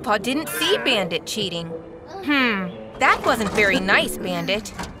 But Grandpa didn't see Bandit cheating. That wasn't very nice,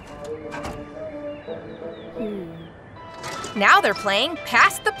 Bandit. Now they're playing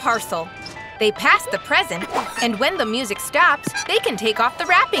Pass the Parcel. They pass the present, and when the music stops, they can take off the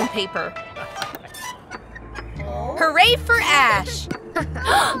wrapping paper. Hooray for Ash!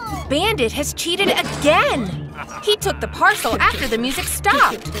 Bandit has cheated again! He took the parcel after the music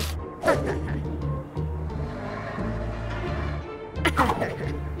stopped.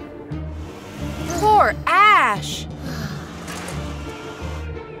 Poor Ash!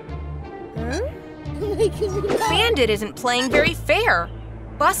 Bandit isn't playing very fair.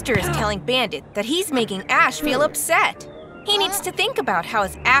 Buster is telling Bandit that he's making Ash feel upset. He needs to think about how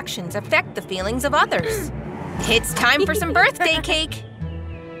his actions affect the feelings of others. It's time for some birthday cake.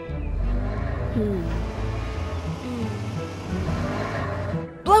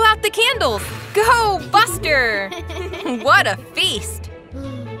 Blow out the candles! Go, Buster! What a feast!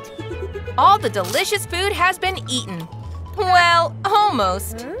 All the delicious food has been eaten. Well,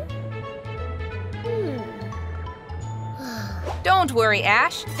 almost. Don't worry,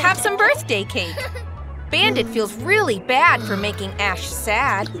 Ash. Have some birthday cake. Bandit feels really bad for making Ash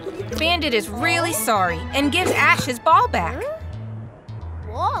sad. Bandit is really sorry and gives Ash his ball back.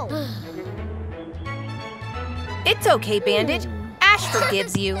 Whoa. It's okay, Bandit. Ash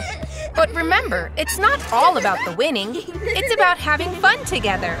forgives you. But remember, it's not all about the winning. It's about having fun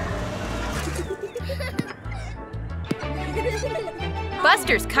together.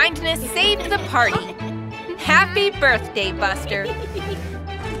 Buster's kindness saved the party. Happy birthday, Buster.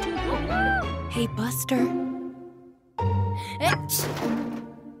 Hey, Buster.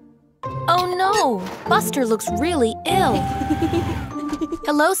 Oh no, Buster looks really ill.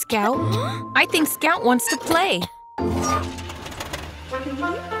 Hello, Scout. I think Scout wants to play.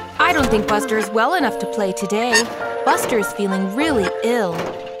 I don't think Buster is well enough to play today. Buster is feeling really ill.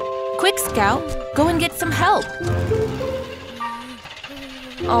 Quick, Scout, go and get some help.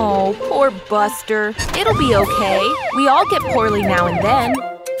 Oh, poor Buster. It'll be okay. We all get poorly now and then.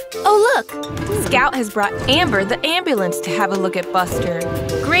 Oh, look! Scout has brought Amber the ambulance to have a look at Buster.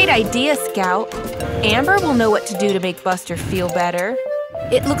 Great idea, Scout. Amber will know what to do to make Buster feel better.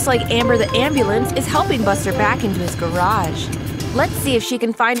 It looks like Amber the ambulance is helping Buster back into his garage. Let's see if she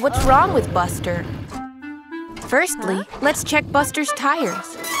can find what's wrong with Buster. Firstly, let's check Buster's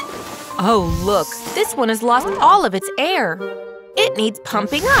tires. Oh, look, this one has lost all of its air. It needs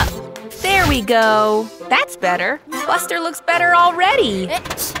pumping up. There we go. That's better. Buster looks better already.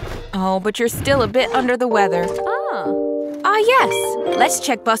 Oh, but you're still a bit under the weather. Ah, yes. Let's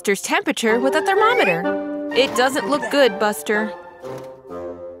check Buster's temperature with a thermometer. It doesn't look good, Buster.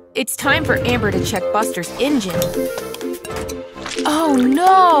 It's time for Amber to check Buster's engine. Oh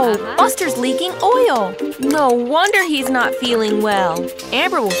no! Buster's leaking oil! No wonder he's not feeling well.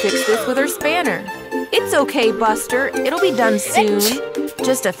 Amber will fix this with her spanner. It's okay, Buster. It'll be done soon.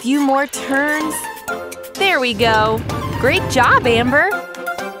 Just a few more turns. There we go. Great job, Amber.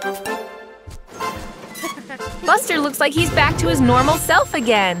 Buster looks like he's back to his normal self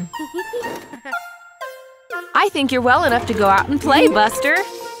again. I think you're well enough to go out and play, Buster.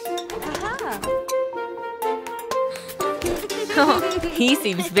 He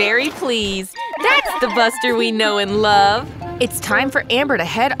seems very pleased. That's the Buster we know and love. It's time for Amber to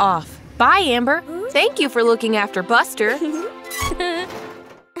head off. Bye, Amber. Thank you for looking after Buster.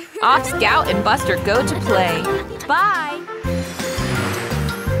 Off Scout and Buster go to play. Bye.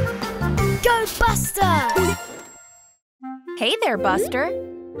 Go, Buster! Hey there, Buster.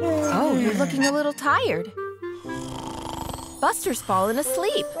 Oh, you're looking a little tired. Buster's fallen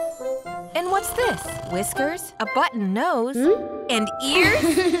asleep. And what's this? Whiskers, a button nose, and ears?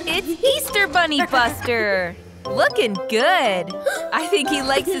 It's Easter Bunny Buster! Looking good! I think he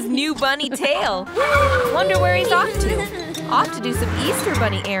likes his new bunny tail. Wonder where he's off to. Off to do some Easter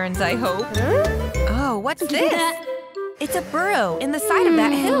Bunny errands, I hope. Oh, what's this? It's a burrow in the side of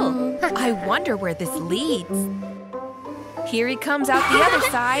that hill. I wonder where this leads. Here he comes out the other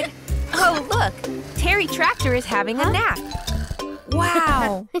side. Oh, look! Terry Tractor is having a nap.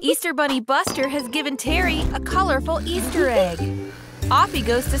 Wow! Easter Bunny Buster has given Terry a colorful Easter egg. Off he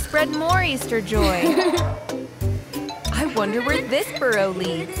goes to spread more Easter joy. I wonder where this burrow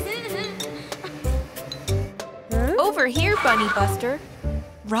leads. Over here, Bunny Buster.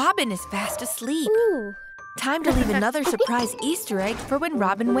 Robin is fast asleep. Time to leave another surprise Easter egg for when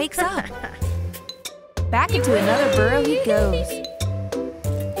Robin wakes up. Back into another burrow he goes.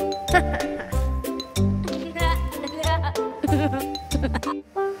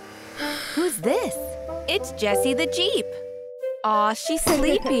 Who's this? It's Jessie the Jeep. Aw, she's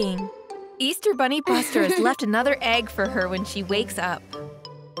sleeping. Easter Bunny Buster has left another egg for her when she wakes up.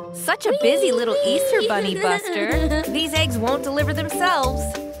 Such a busy little Easter Bunny Buster. These eggs won't deliver themselves.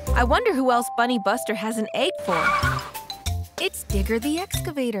 I wonder who else Bunny Buster has an egg for. It's Digger the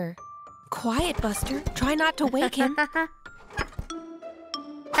Excavator. Quiet, Buster. Try not to wake him.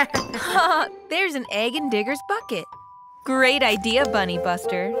 There's an egg in Digger's bucket. Great idea, Bunny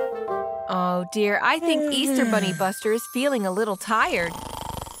Buster. Oh dear, I think Easter Bunny Buster is feeling a little tired.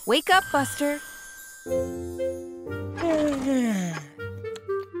 Wake up, Buster.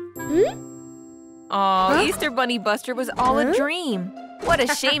 Oh, Easter Bunny Buster was all a dream. What a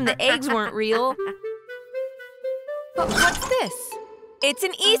shame the eggs weren't real. But what's this? It's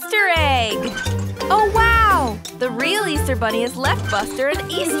an Easter egg! Oh, wow! The real Easter Bunny has left Buster an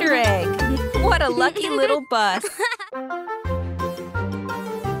Easter egg! What a lucky little bus!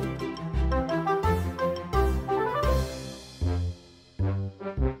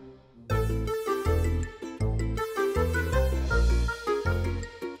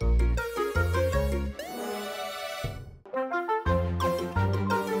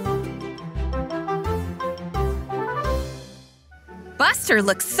 Buster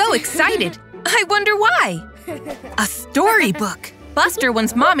looks so excited. I wonder why. A storybook. Buster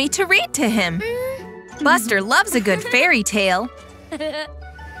wants Mommy to read to him. Buster loves a good fairy tale.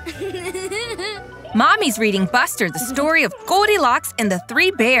 Mommy's reading Buster the story of Goldilocks and the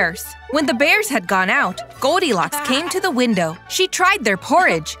 3 bears. When the bears had gone out, Goldilocks came to the window. She tried their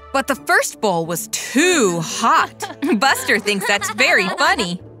porridge, but the first bowl was too hot. Buster thinks that's very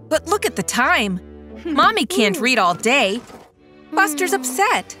funny. But look at the time. Mommy can't read all day. Buster's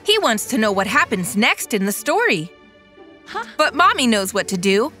upset. He wants to know what happens next in the story. But Mommy knows what to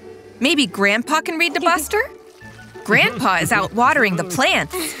do. Maybe Grandpa can read to Buster? Grandpa is out watering the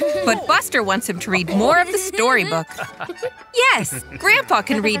plants, but Buster wants him to read more of the storybook. Yes, Grandpa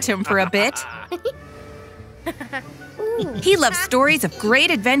can read to him for a bit. He loves stories of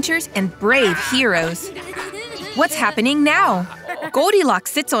great adventures and brave heroes. What's happening now?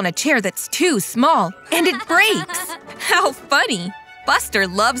 Goldilocks sits on a chair that's too small, and it breaks. How funny! Buster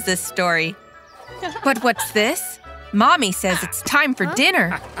loves this story. But what's this? Mommy says it's time for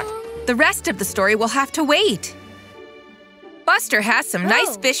dinner. The rest of the story will have to wait. Buster has some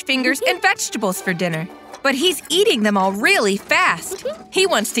nice fish fingers and vegetables for dinner, but he's eating them all really fast. He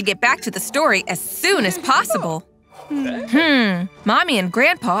wants to get back to the story as soon as possible. Mommy and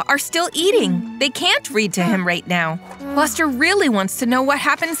Grandpa are still eating. They can't read to him right now. Buster really wants to know what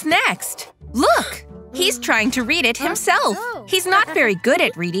happens next. Look! He's trying to read it himself. He's not very good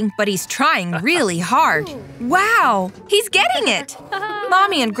at reading, but he's trying really hard. Wow! He's getting it!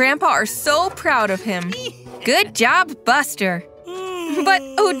 Mommy and Grandpa are so proud of him. Good job, Buster. But,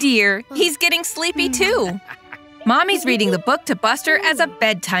 oh dear, he's getting sleepy too. Mommy's reading the book to Buster as a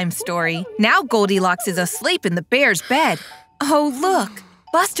bedtime story. Now Goldilocks is asleep in the bear's bed. Oh, look!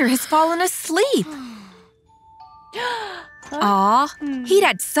 Buster has fallen asleep. Aw, he'd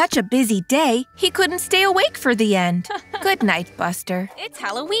had such a busy day, he couldn't stay awake for the end. Good night, Buster. It's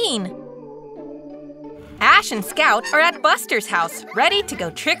Halloween. Ash and Scout are at Buster's house, ready to go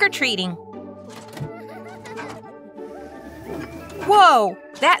trick-or-treating. Whoa,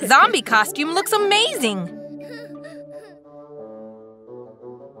 that zombie costume looks amazing.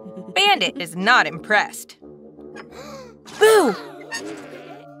 Bandit is not impressed. Boo!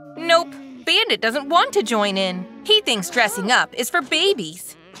 Nope, Bandit doesn't want to join in. He thinks dressing up is for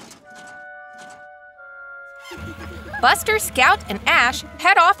babies. Buster, Scout, and Ash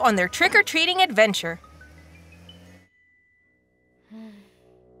head off on their trick-or-treating adventure.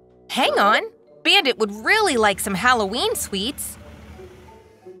 Hang on, Bandit would really like some Halloween sweets.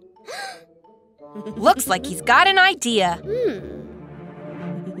 Looks like he's got an idea.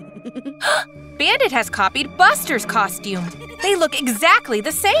 Bandit has copied Buster's costume. They look exactly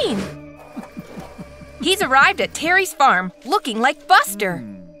the same. He's arrived at Terry's farm looking like Buster.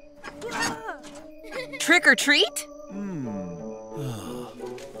 Trick or treat?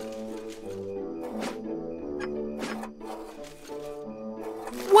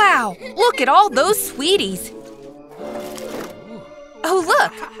 Wow, look at all those sweeties. Oh,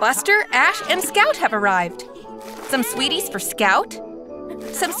 look, Buster, Ash, and Scout have arrived. Some sweeties for Scout?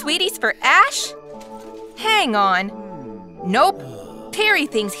 Some sweeties for Ash? Hang on. Nope. Terry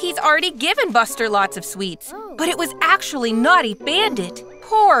thinks he's already given Buster lots of sweets, but it was actually Naughty Bandit.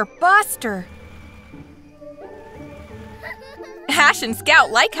 Poor Buster. Ash and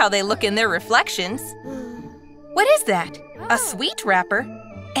Scout like how they look in their reflections. What is that? A sweet wrapper?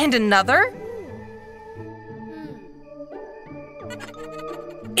 And another?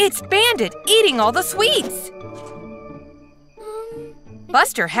 It's Bandit eating all the sweets!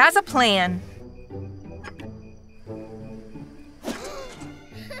 Buster has a plan.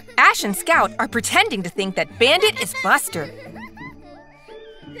 Ash and Scout are pretending to think that Bandit is Buster.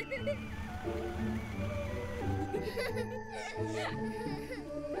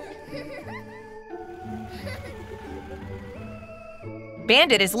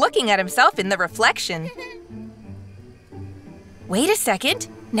 Bandit is looking at himself in the reflection. Wait a second,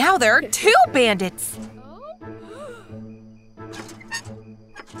 now there are 2 bandits!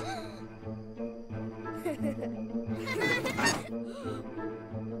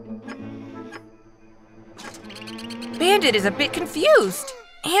 Bandit is a bit confused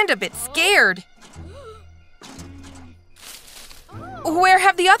and a bit scared. Where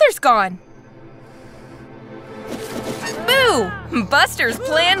have the others gone? Boo! Buster's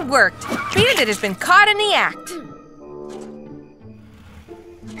plan worked. Bandit has been caught in the act.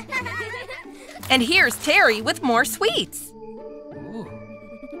 And here's Terry with more sweets.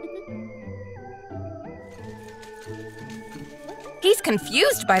 He's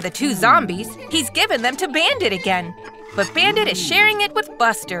confused by the two zombies. He's given them to Bandit again. But Bandit is sharing it with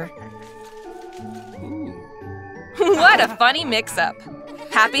Buster. What a funny mix-up.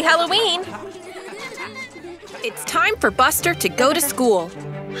 Happy Halloween! It's time for Buster to go to school.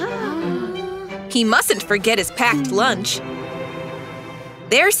 He mustn't forget his packed lunch.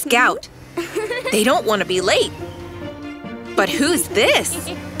 There's Scout. They don't want to be late. But who's this?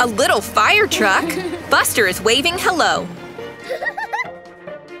 A little fire truck? Buster is waving hello.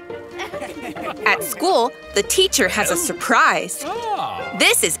 At school, the teacher has a surprise.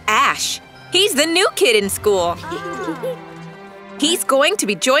 This is Ash. He's the new kid in school. He's going to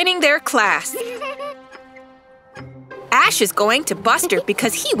be joining their class. Ash is going to Buster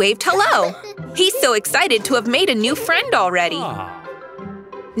because he waved hello. He's so excited to have made a new friend already.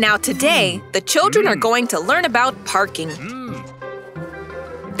 Now today, the children are going to learn about parking.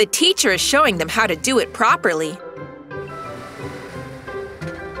 The teacher is showing them how to do it properly.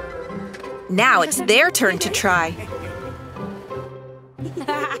 Now it's their turn to try.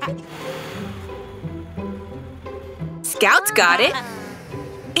 Scout's got it.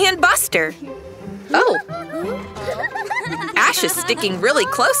 And Buster. Oh. Ash is sticking really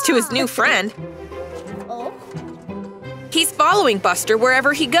close to his new friend. He's following Buster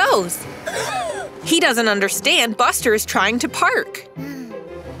wherever he goes. He doesn't understand Buster is trying to park.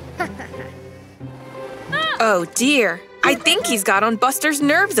 Oh dear. I think he's got on Buster's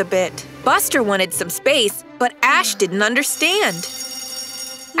nerves a bit. Buster wanted some space, but Ash didn't understand.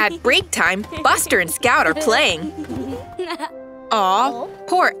 At break time, Buster and Scout are playing. Aw,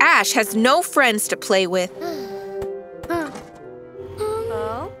 poor Ash has no friends to play with.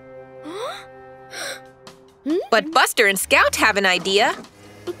 But Buster and Scout have an idea.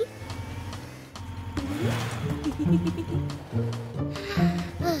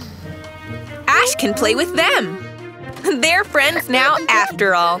 Ash can play with them. They're friends now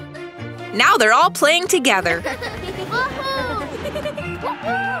after all. Now they're all playing together.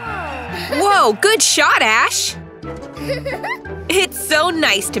 Whoa, good shot, Ash! It's so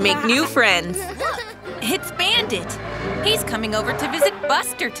nice to make new friends. It's Bandit. He's coming over to visit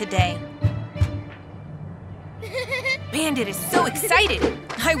Buster today. Bandit is so excited.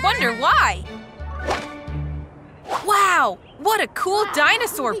 I wonder why. Wow, what a cool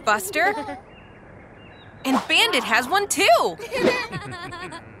dinosaur, Buster. And Bandit has one too.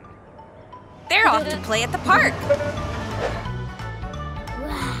 They're off to play at the park.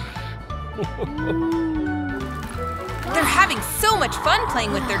 They're having so much fun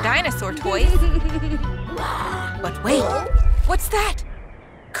playing with their dinosaur toys. But wait, what's that?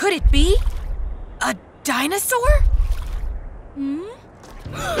 Could it be a dinosaur?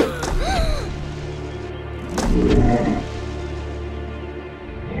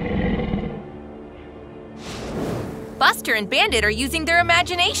 Buster and Bandit are using their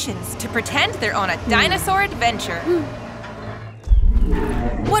imaginations to pretend they're on a dinosaur adventure.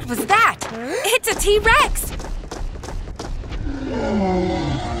 What was that? It's a T-Rex!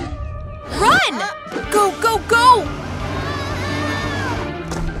 Run! Go, go, go!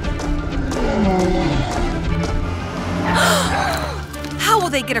 How will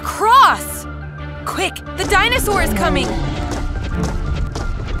they get across? Quick, the dinosaur is coming!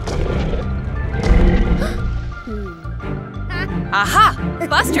 Aha!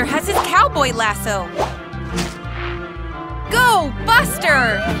 Buster has his cowboy lasso! Go,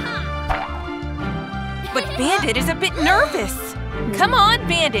 Buster! But Bandit is a bit nervous. Come on,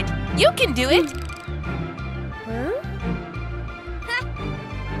 Bandit. You can do it.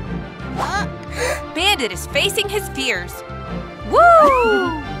 Bandit is facing his fears.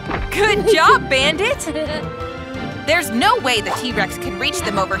 Woo! Good job, Bandit! There's no way the T-Rex can reach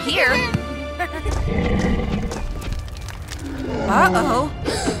them over here. Uh-oh.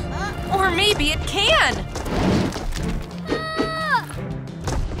 Or maybe it can.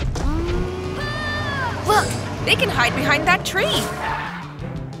 Look, they can hide behind that tree.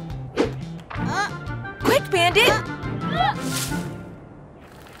 Quick, Bandit!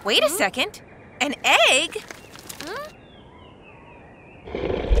 Wait a second. An egg?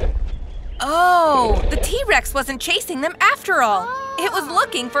 Oh, the T-Rex wasn't chasing them after all. It was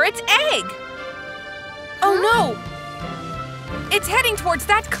looking for its egg. Oh no! It's heading towards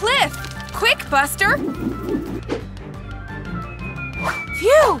that cliff! Quick, Buster!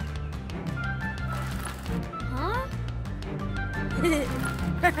 Phew!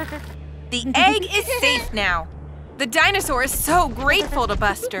 The egg is safe now. The dinosaur is so grateful to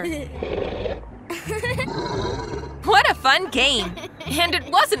Buster. What a fun game! And it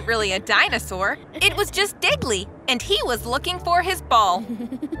wasn't really a dinosaur. It was just Diggly, and he was looking for his ball.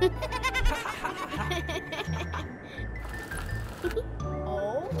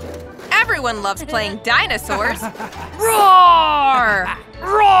 Everyone loves playing dinosaurs. Roar!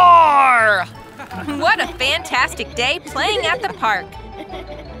 Roar! What a fantastic day playing at the park.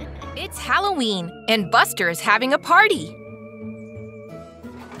 It's Halloween, and Buster is having a party.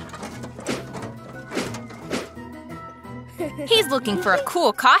 He's looking for a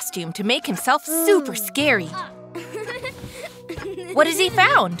cool costume to make himself super scary. What has he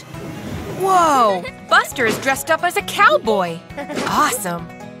found? Whoa! Buster is dressed up as a cowboy. Awesome.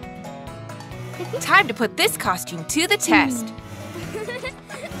 Time to put this costume to the test.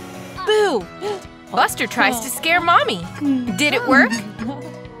 Boo! Buster tries to scare Mommy. Did it work?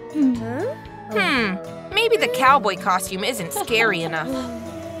 Maybe the cowboy costume isn't scary enough.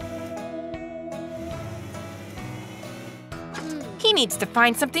 He needs to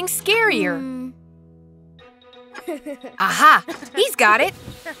find something scarier. Aha! He's got it!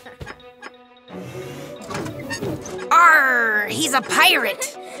 Arr! He's a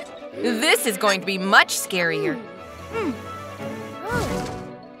pirate! This is going to be much scarier.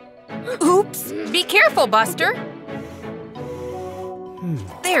 Oops! Be careful, Buster!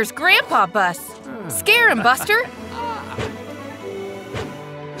 There's Grandpa Bus! Scare him, Buster!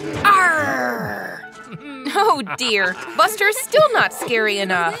 Arr! Oh dear, Buster is still not scary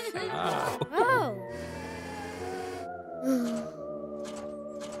enough.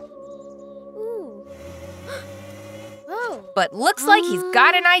 But looks like he's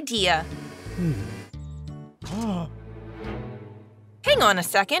got an idea. Hang on a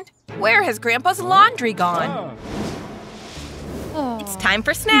second. Where has Grandpa's laundry gone? It's time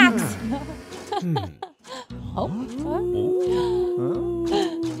for snacks.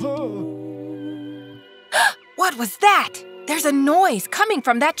 What was that? There's a noise coming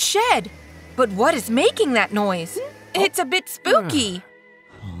from that shed. But what is making that noise? It's a bit spooky.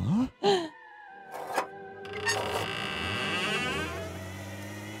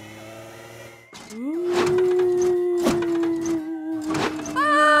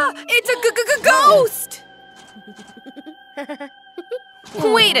 Ah! It's a ghost!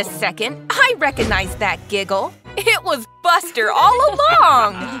 Wait a second. I recognize that giggle. It was Buster all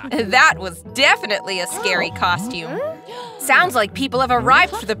along! That was definitely a scary costume. Sounds like people have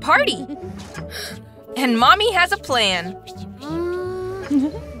arrived for the party. And Mommy has a plan.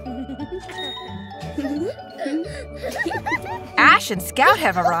 Ash and Scout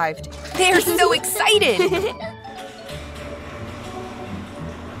have arrived. They're so excited!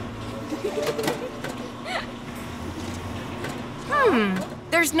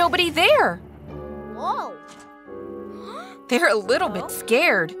 There's nobody there. Whoa. They're a little bit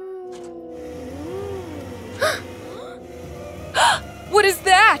scared. What is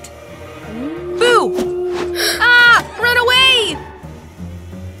that? Boo! Ah! Run away!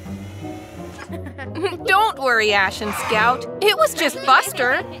 Don't worry, Ash and Scout. It was just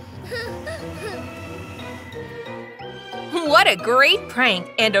Buster. What a great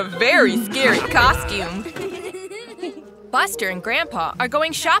prank and a very scary costume. Buster and Grandpa are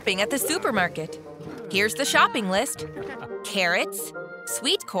going shopping at the supermarket. Here's the shopping list. Carrots,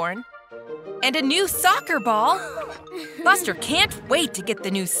 sweet corn, and a new soccer ball. Buster can't wait to get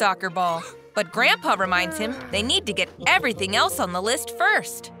the new soccer ball, but Grandpa reminds him they need to get everything else on the list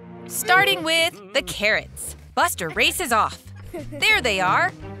first. Starting with the carrots. Buster races off. There they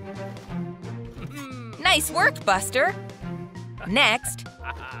are. Nice work, Buster. Next,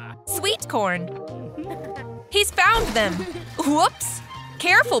 sweet corn. He's found them. Whoops!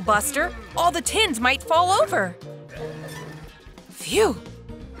 Careful, Buster. All the tins might fall over. Phew!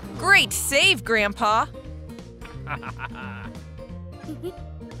 Great save, Grandpa.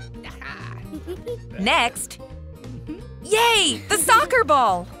 Next. Yay! The soccer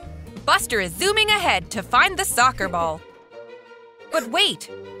ball! Buster is zooming ahead to find the soccer ball. But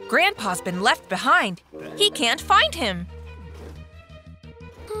wait! Grandpa's been left behind. He can't find him.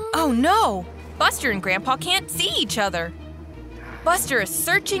 Oh no! Buster and Grandpa can't see each other. Buster is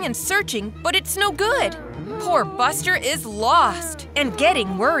searching and searching, but it's no good. Poor Buster is lost and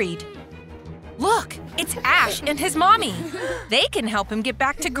getting worried. Look, it's Ash and his mommy. They can help him get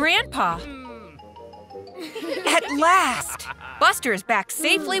back to Grandpa. At last! Buster is back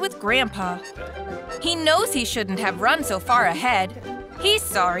safely with Grandpa. He knows he shouldn't have run so far ahead. He's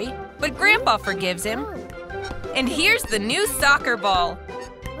sorry, but Grandpa forgives him. And here's the new soccer ball.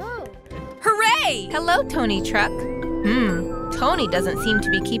 Hooray! Hello, Tony Truck. Tony doesn't seem to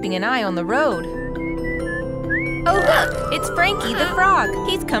be keeping an eye on the road. Oh look, it's Frankie the frog.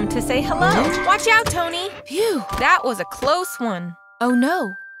 He's come to say hello. Watch out, Tony. Phew, that was a close one. Oh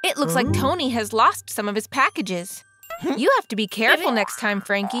no, it looks like Tony has lost some of his packages. You have to be careful next time,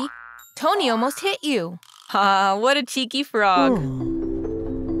 Frankie. Tony almost hit you. Ah, what a cheeky frog.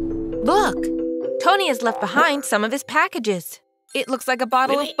 Look, Tony has left behind some of his packages. It looks like a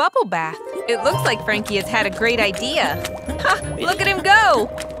bottle of bubble bath. It looks like Frankie has had a great idea. Ha! Look at him go!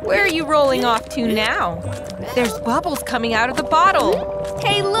 Where are you rolling off to now? There's bubbles coming out of the bottle.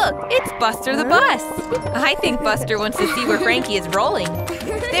 Hey, look! It's Buster the bus. I think Buster wants to see where Frankie is rolling.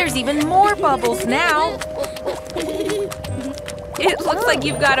 There's even more bubbles now. It looks like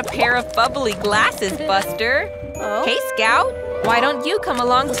you've got a pair of bubbly glasses, Buster. Hey, Scout. Why don't you come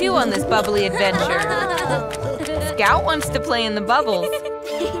along too on this bubbly adventure? Scout wants to play in the bubbles.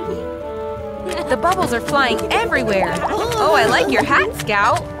 The bubbles are flying everywhere. Oh, I like your hat,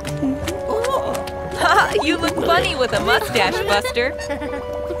 Scout. Ha, you look funny with a mustache, Buster.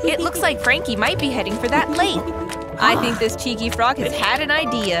 It looks like Frankie might be heading for that lake. I think this cheeky frog has had an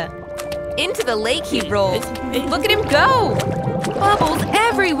idea. Into the lake he rolls. Look at him go! Bubbles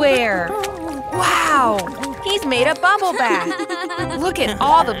everywhere! Wow! He's made a bubble bath. Look at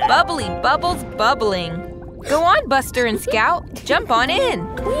all the bubbly bubbles bubbling. Go on, Buster and Scout. Jump on in.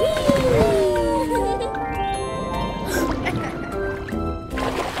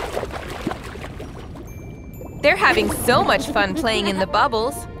 They're having so much fun playing in the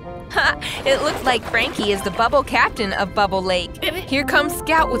bubbles. Ha! It looks like Frankie is the bubble captain of Bubble Lake. Here comes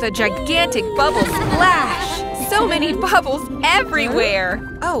Scout with a gigantic bubble splash. So many bubbles everywhere.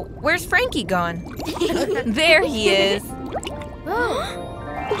 Oh, where's Frankie gone? There he is.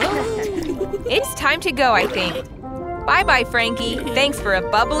 It's time to go, I think. Bye-bye, Frankie. Thanks for a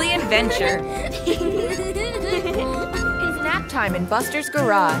bubbly adventure. It's nap time in Buster's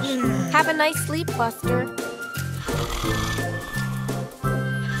garage. Have a nice sleep, Buster.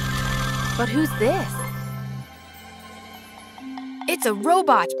 But who's this? It's a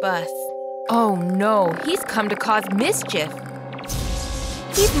robot bus. Oh no, he's come to cause mischief.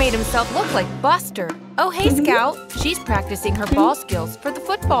 He's made himself look like Buster. Oh hey, Scout. She's practicing her ball skills for the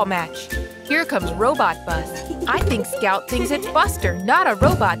football match. Here comes Robot Bus. I think Scout thinks it's Buster, not a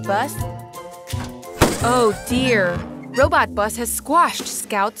robot bus. Oh dear. Robot Bus has squashed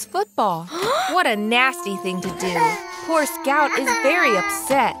Scout's football. What a nasty thing to do. Poor Scout is very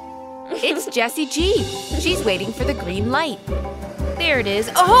upset. It's Jessie G. She's waiting for the green light. There it is.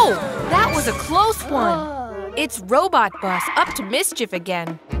 Oh, that was a close one. It's Robot Bus up to mischief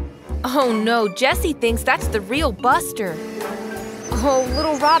again. Oh no, Jessie thinks that's the real Buster. Oh,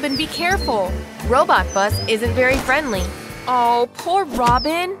 little Robin, be careful. Robot Bus isn't very friendly. Oh, poor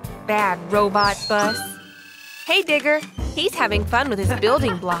Robin. Bad Robot Bus. Hey, Digger. He's having fun with his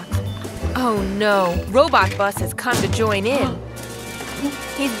building blocks. Oh no, Robot Bus has come to join in.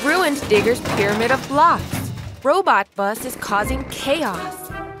 He's ruined Digger's pyramid of blocks. Robot Bus is causing chaos.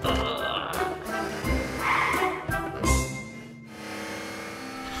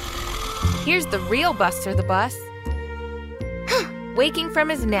 Here's the real Buster the bus. Waking from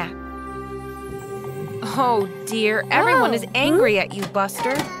his nap. Oh dear, everyone is angry at you,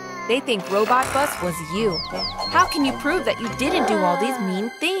 Buster. They think Robot Bus was you. How can you prove that you didn't do all these mean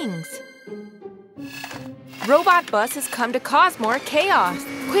things? Robot Bus has come to cause more chaos.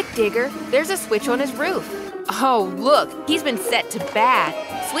 Quick, Digger, there's a switch on his roof. Oh, look, he's been set to bad.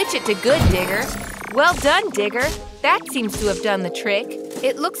 Switch it to good, Digger. Well done, Digger. That seems to have done the trick.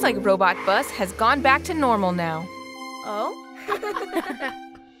 It looks like Robot Bus has gone back to normal now. Oh?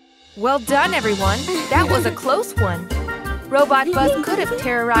 Well done, everyone. That was a close one. Robot Bus could have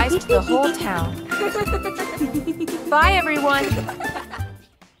terrorized the whole town. Bye, everyone.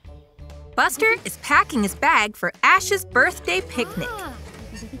 Buster is packing his bag for Ash's birthday picnic.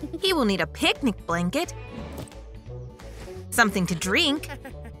 He will need a picnic blanket, something to drink.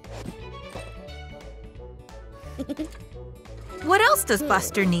 What else does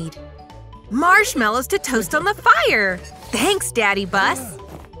Buster need? Marshmallows to toast on the fire. Thanks, Daddy Bus.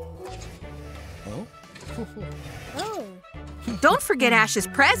 Don't forget Ash's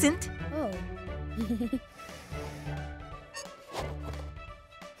present.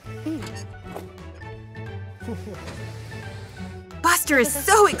 Buster is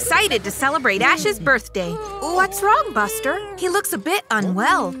so excited to celebrate Ash's birthday. What's wrong, Buster? He looks a bit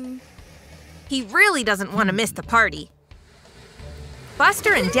unwell. He really doesn't want to miss the party.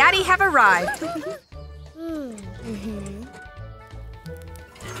 Buster and Daddy have arrived.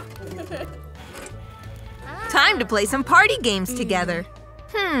 Time to play some party games together.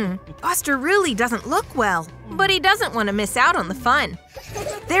 Buster really doesn't look well, but he doesn't want to miss out on the fun.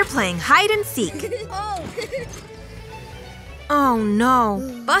 They're playing hide and seek. Oh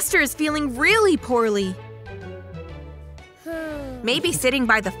no, Buster is feeling really poorly. Maybe sitting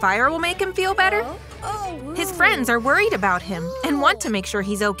by the fire will make him feel better? His friends are worried about him and want to make sure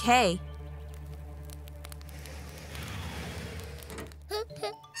he's okay.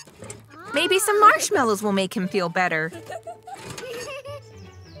 Maybe some marshmallows will make him feel better.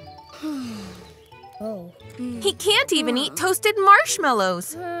 He can't even eat toasted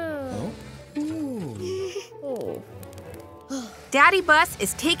marshmallows. Daddy Bus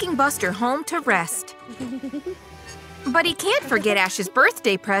is taking Buster home to rest. But he can't forget Ash's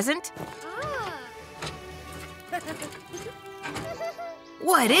birthday present.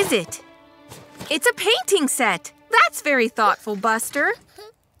 What is it? It's a painting set. That's very thoughtful, Buster.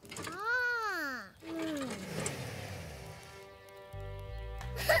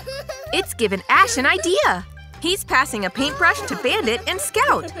 It's given Ash an idea. He's passing a paintbrush to Bandit and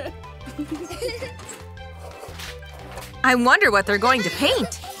Scout. I wonder what they're going to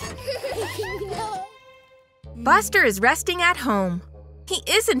paint. Buster is resting at home. He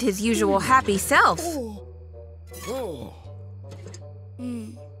isn't his usual happy self.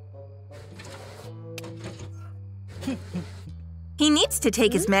 He needs to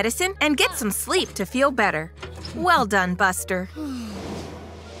take his medicine and get some sleep to feel better. Well done, Buster.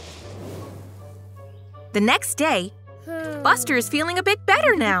 The next day, Buster is feeling a bit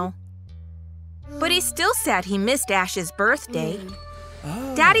better now. But he's still sad he missed Ash's birthday.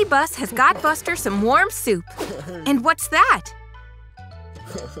 Daddy Bus has got Buster some warm soup. And what's that?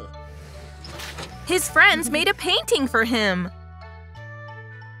 His friends made a painting for him.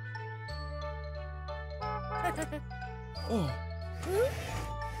 And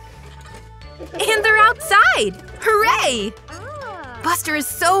they're outside! Hooray! Buster is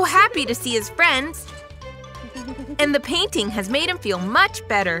so happy to see his friends. And the painting has made him feel much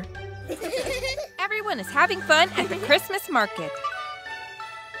better. Everyone is having fun at the Christmas market.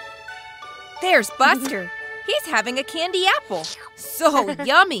 There's Buster. He's having a candy apple. So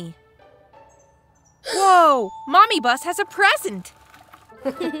yummy. Whoa, Mommy Bus has a present.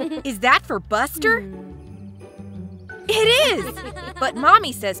 Is that for Buster? It is! But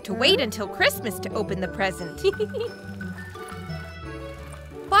Mommy says to wait until Christmas to open the present.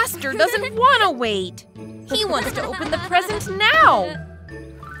 Buster doesn't want to wait. He wants to open the present now.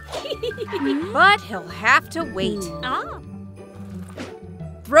 But he'll have to wait.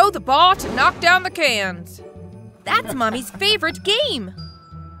 Throw the ball to knock down the cans. That's Mommy's favorite game.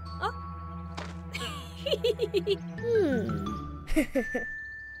 Oh.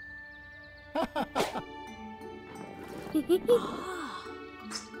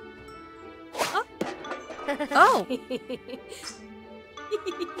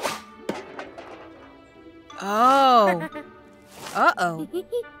 Oh. Uh-oh.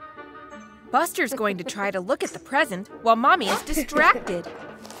 Buster's going to try to look at the present while Mommy is distracted.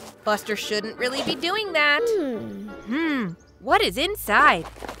 Buster shouldn't really be doing that. What is inside?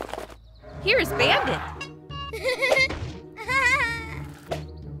 Here's Bandit.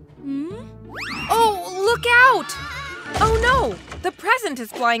 Oh, look out! Oh no, the present is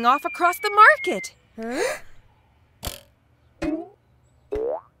flying off across the market.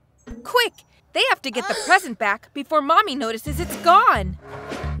 Quick, they have to get the present back before Mommy notices it's gone.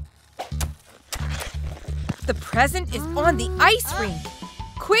 The present is on the ice rink.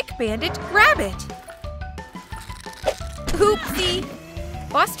 Quick, Bandit, grab it. Oopsie.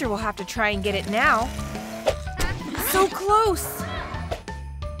 Buster will have to try and get it now. So close.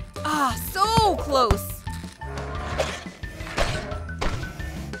 Ah, so close.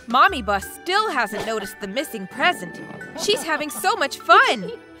 Mommy Bus still hasn't noticed the missing present. She's having so much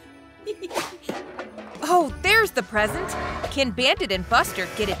fun. Oh, there's the present. Can Bandit and Buster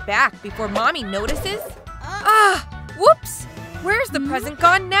get it back before Mommy notices? Ah, whoops. Where's the present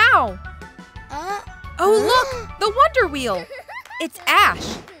gone now? Oh, look, the Wonder Wheel. It's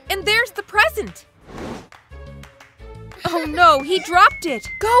Ash, and there's the present. Oh no, he dropped it.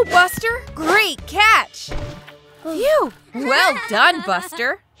 Go, Buster. Great catch. Phew, well done,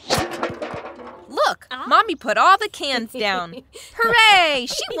 Buster. Look, Mommy put all the cans down. Hooray,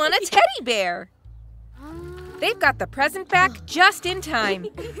 she won a teddy bear. They've got the present back just in time.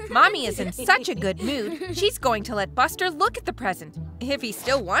 Mommy is in such a good mood, she's going to let Buster look at the present, if he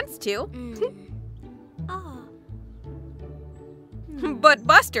still wants to. But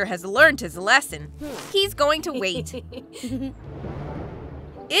Buster has learned his lesson. He's going to wait.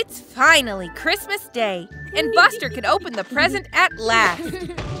 It's finally Christmas Day, and Buster can open the present at last.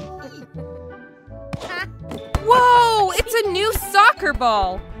 Whoa, it's It's a new soccer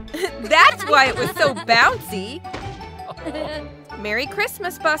ball. That's why it was so bouncy. Merry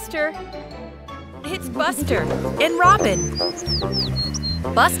Christmas, Buster. It's Buster and Robin.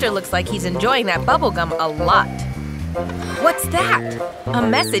 Buster looks like he's enjoying that bubblegum a lot. What's that? A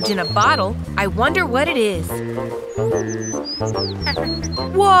message in a bottle. I wonder what it is.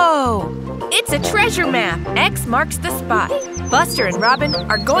 Whoa! It's a treasure map. X marks the spot. Buster and Robin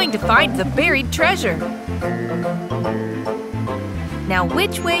are going to find the buried treasure. Now,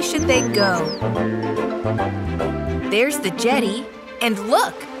 which way should they go? There's the jetty. And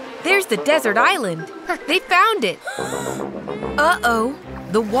look! There's the desert island. They found it. Uh-oh.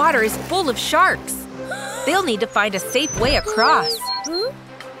 The water is full of sharks. They'll need to find a safe way across.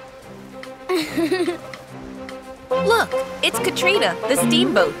 Look, it's Katrina, the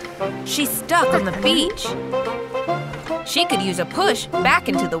steamboat. She's stuck on the beach. She could use a push back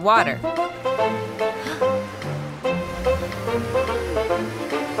into the water.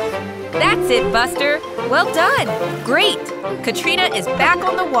 That's it, Buster. Well done. Great. Katrina is back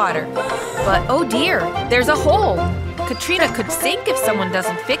on the water. But oh dear, there's a hole. Katrina could sink if someone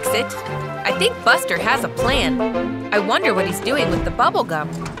doesn't fix it. I think Buster has a plan. I wonder what he's doing with the bubblegum.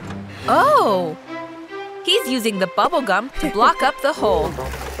 Oh! He's using the bubblegum to block up the hole.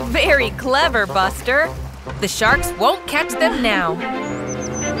 Very clever, Buster. The sharks won't catch them now.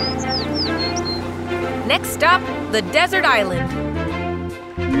 Next stop, the desert island.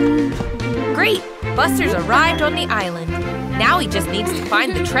 Great! Buster's arrived on the island. Now he just needs to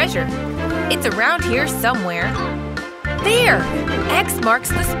find the treasure. It's around here somewhere. There! X marks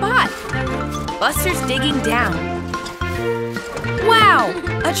the spot. Buster's digging down. Wow!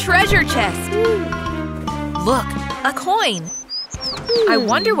 A treasure chest! Look, a coin. I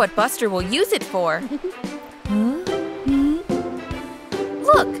wonder what Buster will use it for.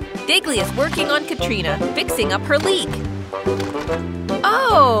 Look, Diggly is working on Katrina, fixing up her leak.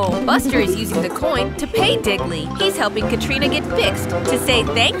 Oh, Buster is using the coin to pay Diggly. He's helping Katrina get fixed to say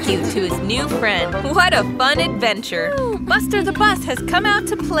thank you to his new friend. What a fun adventure. Buster the bus has come out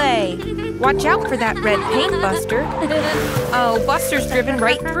to play. Watch out for that red paint, Buster. Oh, Buster's driven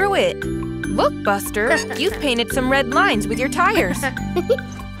right through it. Look, Buster, you've painted some red lines with your tires.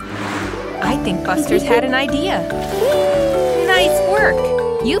 I think Buster's had an idea. Nice work.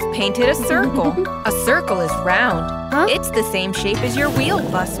 You've painted a circle. A circle is round. It's the same shape as your wheel,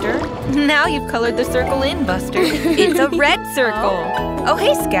 Buster. Now you've colored the circle in, Buster. It's a red circle. Oh,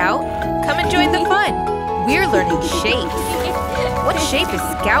 hey, Scout. Come and join the fun. We're learning shapes. What shape is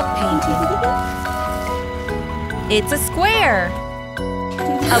Scout painting? It's a square.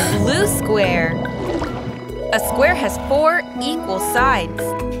 A blue square. A square has 4 equal sides.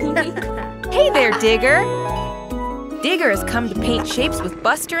 Hey there, Digger. Digger has come to paint shapes with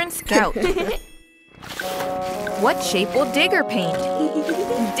Buster and Scout. What shape will Digger paint?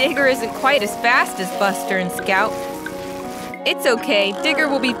 Digger isn't quite as fast as Buster and Scout. It's okay, Digger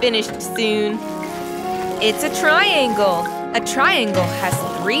will be finished soon. It's a triangle. A triangle has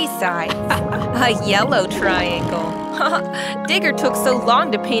 3 sides. A yellow triangle. Digger took so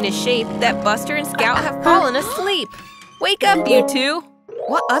long to paint a shape that Buster and Scout have fallen asleep. Wake up, you two.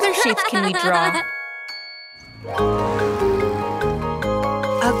 What other shapes can we draw?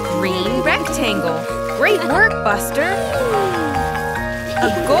 A green rectangle. Great work, Buster. A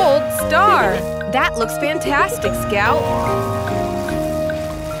gold star. That looks fantastic, Scout.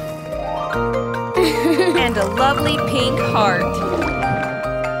 And a lovely pink heart.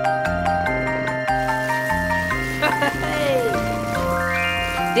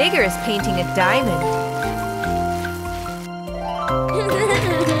 Digger is painting a diamond.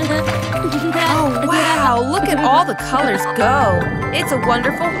 Oh, wow! Look at all the colors go! It's a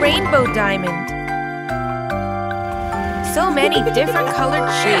wonderful rainbow diamond. So many different colored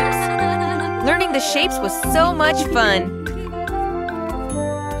shapes. Learning the shapes was so much fun.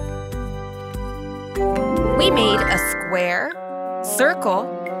 We made a square, circle,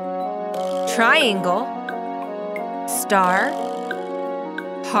 triangle, star,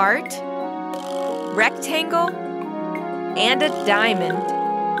 heart, rectangle, and a diamond.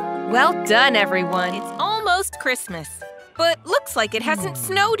 Well done, everyone. It's almost Christmas, but looks like it hasn't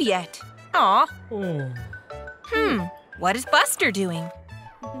snowed yet. Aw. What is Buster doing?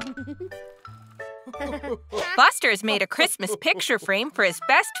 Buster has made a Christmas picture frame for his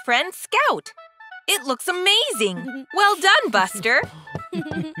best friend, Scout. It looks amazing. Well done, Buster.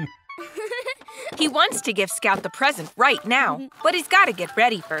 He wants to give Scout the present right now, but he's got to get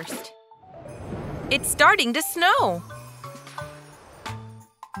ready first. It's starting to snow.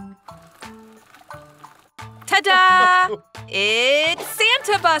 Ta-da! It's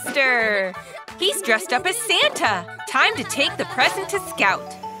Santa Buster! He's dressed up as Santa. Time to take the present to Scout.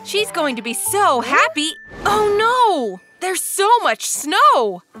 She's going to be so happy. Oh no! There's so much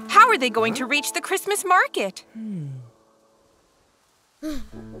snow! How are they going to reach the Christmas market?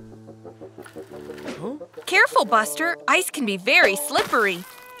 Careful, Buster. Ice can be very slippery.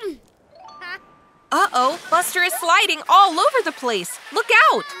 Uh-oh, Buster is sliding all over the place. Look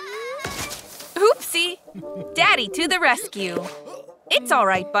out! Oopsie! Daddy to the rescue. It's all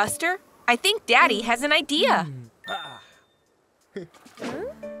right, Buster. I think Daddy has an idea.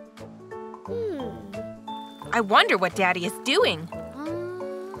 I wonder what Daddy is doing.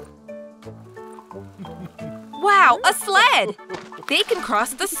 Wow, a sled! They can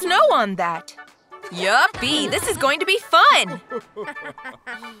cross the snow on that. Yuppie, this is going to be fun!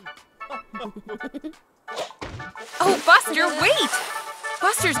 Oh, Buster, wait!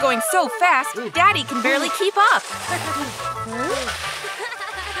 Buster's going so fast, Daddy can barely keep up.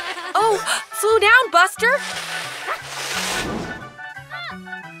 Oh, slow down, Buster!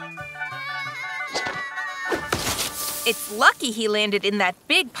 It's lucky he landed in that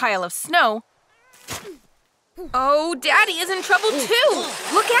big pile of snow. Oh, Daddy is in trouble too!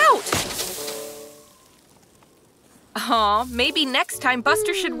 Look out! Aw, maybe next time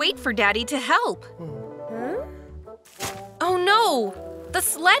Buster should wait for Daddy to help. Oh no! The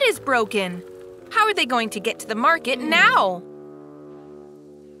sled is broken! How are they going to get to the market now?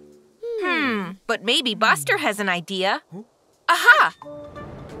 But maybe Buster has an idea. Aha!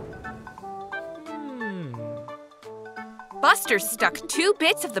 Buster stuck 2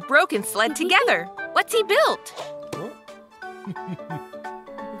 bits of the broken sled together. What's he built?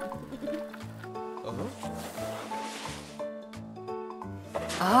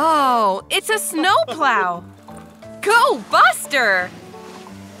 Oh, it's a snowplow! Go, Buster!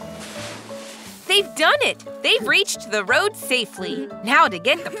 They've done it! They've reached the road safely. Now to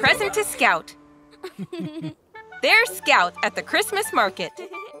get the present to Scout. There's Scout at the Christmas market.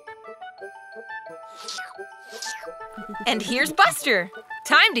 And here's Buster.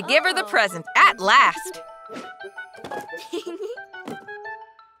 Time to give her the present at last.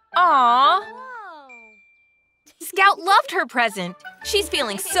 Aww. Scout loved her present. She's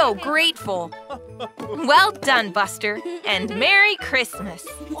feeling so grateful. Well done, Buster, and Merry Christmas.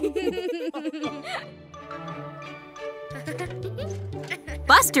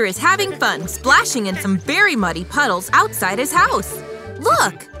 Buster is having fun splashing in some very muddy puddles outside his house.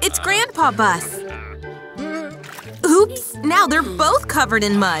 Look, it's Grandpa Bus. Oops, now they're both covered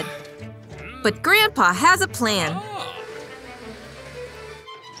in mud. But Grandpa has a plan.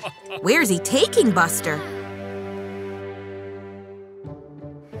 Where's he taking Buster?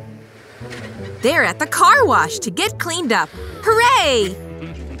 They're at the car wash to get cleaned up. Hooray!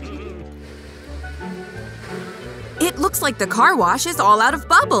 It looks like the car wash is all out of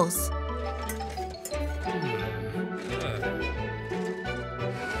bubbles.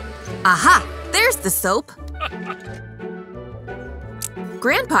 Aha! There's the soap.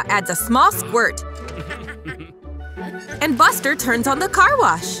 Grandpa adds a small squirt. And Buster turns on the car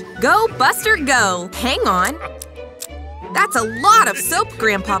wash. Go, Buster, go! Hang on. That's a lot of soap,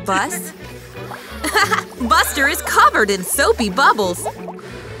 Grandpa Bus. Buster is covered in soapy bubbles.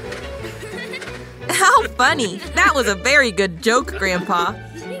 How funny! That was a very good joke, Grandpa.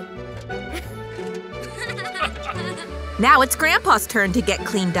 Now it's Grandpa's turn to get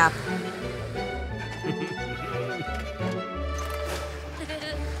cleaned up.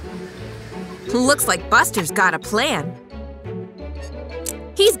 Looks like Buster's got a plan.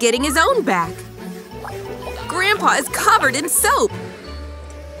 He's getting his own back. Grandpa is covered in soap.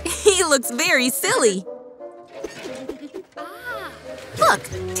 He looks very silly. Look,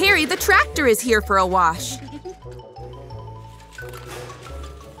 Terry the tractor is here for a wash.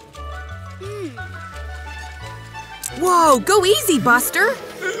 Whoa, go easy, Buster.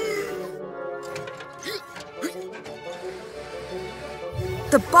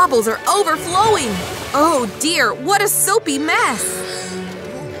 The bubbles are overflowing. Oh dear, what a soapy mess.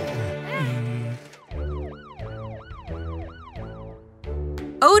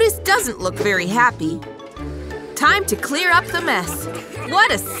 Otis doesn't look very happy. Time to clear up the mess.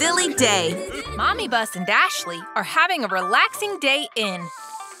 What a silly day. Mommy Bus and Ashley are having a relaxing day in,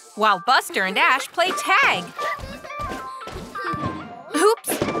 while Buster and Ash play tag.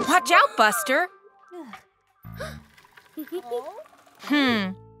 Oops! Watch out, Buster.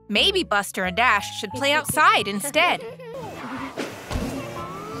 Maybe Buster and Ash should play outside instead.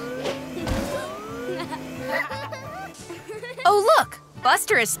 Oh, look!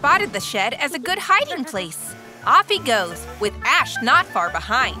 Buster has spotted the shed as a good hiding place. Off he goes, with Ash not far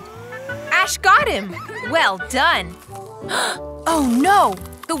behind. Ash got him! Well done! Oh no!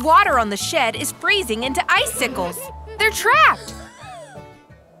 The water on the shed is freezing into icicles. They're trapped!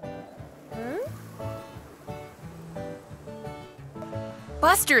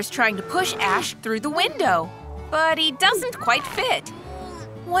 Buster is trying to push Ash through the window, but he doesn't quite fit.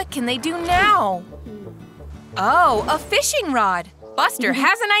 What can they do now? Oh, a fishing rod! Buster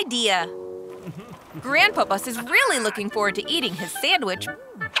has an idea. Grandpa Bus is really looking forward to eating his sandwich.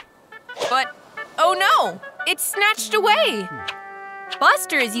 But, oh no! It's snatched away!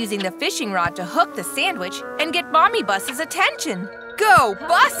 Buster is using the fishing rod to hook the sandwich and get Mommy Bus's attention. Go,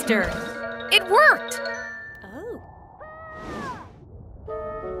 Buster! It worked!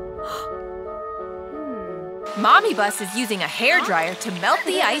 Mommy Bus is using a hairdryer to melt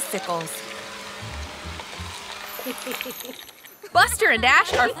the icicles. Buster and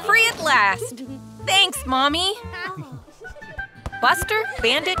Ash are free at last. Thanks, Mommy. Buster,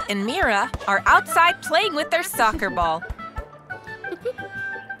 Bandit, and Mira are outside playing with their soccer ball.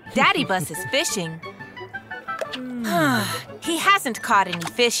 Daddy Bus is fishing. He hasn't caught any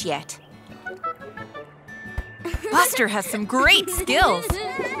fish yet. Buster has some great skills.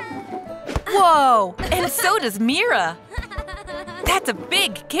 Whoa, and so does Mira. That's a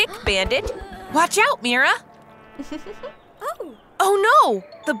big kick, Bandit. Watch out, Mira. Oh no,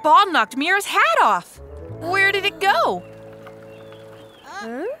 the ball knocked Mira's hat off. Where did it go?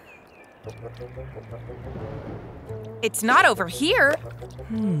 It's not over here.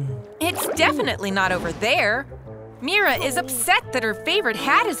 It's definitely not over there. Mira is upset that her favorite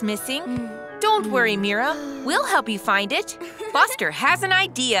hat is missing. Don't worry, Mira. We'll help you find it. Buster has an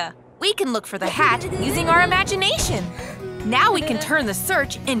idea. We can look for the hat using our imagination. Now we can turn the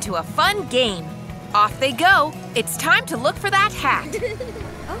search into a fun game. Off they go. It's time to look for that hat.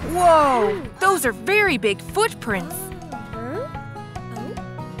 Whoa, those are very big footprints.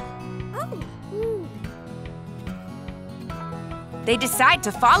 They decide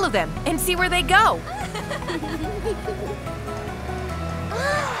to follow them and see where they go.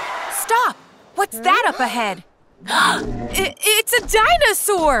 Stop! What's that up ahead? It's a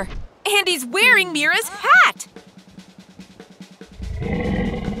dinosaur! And he's wearing Mira's hat!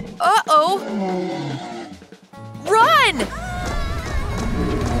 Uh-oh! Run!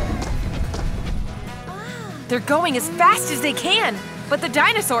 They're going as fast as they can, but the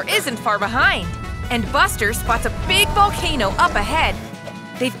dinosaur isn't far behind. And Buster spots a big volcano up ahead.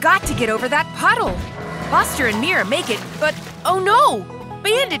 They've got to get over that puddle. Buster and Mira make it, but oh no!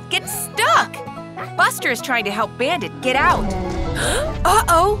 Bandit gets stuck! Buster is trying to help Bandit get out.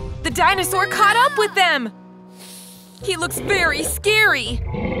 Uh-oh! The dinosaur caught up with them! He looks very scary.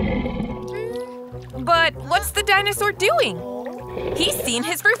 But what's the dinosaur doing? He's seen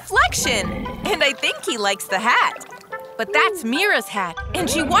his reflection, and I think he likes the hat. But that's Mira's hat, and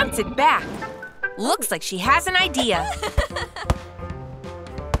she wants it back. Looks like she has an idea.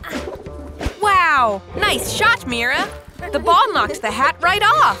 Wow! Nice shot, Mira! The ball knocked the hat right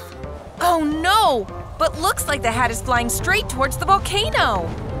off. Oh no! But looks like the hat is flying straight towards the volcano.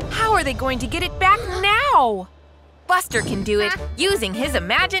 How are they going to get it back now? Buster can do it using his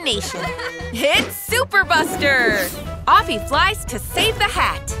imagination. It's Super Buster! Off he flies to save the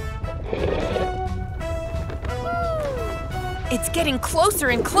hat. It's getting closer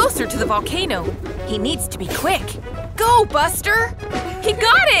and closer to the volcano. He needs to be quick. Go, Buster! He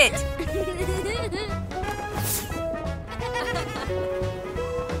got it!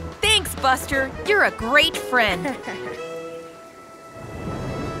 Thanks, Buster. You're a great friend.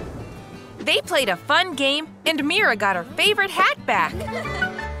 They played a fun game, and Mira got her favorite hat back.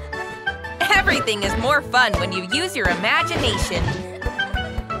 Everything is more fun when you use your imagination.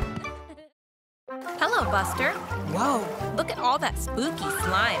 Hello, Buster. Whoa, look at all that spooky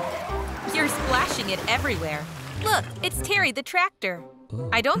slime. You're splashing it everywhere. Look, it's Terry the tractor.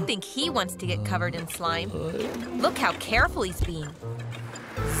 I don't think he wants to get covered in slime. Look how careful he's being.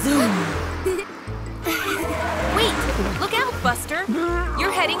 Zoom! Wait, look out, Buster.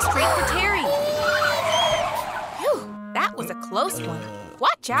 You're heading straight for Terry. Phew, that was a close one.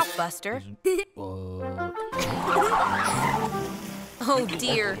 Watch out, Buster. Oh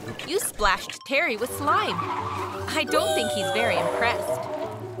dear, you splashed Terry with slime. I don't think he's very impressed.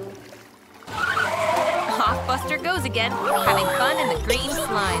 Off Buster goes again, having fun in the green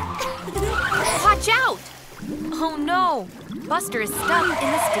slime. Watch out! Oh no, Buster is stuck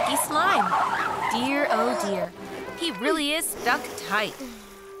in the sticky slime. Dear, oh dear, he really is stuck tight.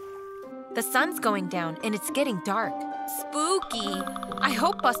 The sun's going down and it's getting dark. Spooky. I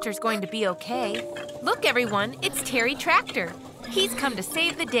hope Buster's going to be okay. Look, everyone, it's Terry Tractor. He's come to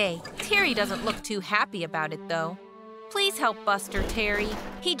save the day. Terry doesn't look too happy about it, though. Please help Buster, Terry.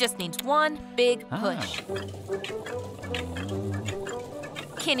 He just needs one big push.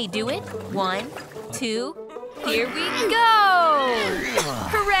 Can he do it? 1, 2, here we go!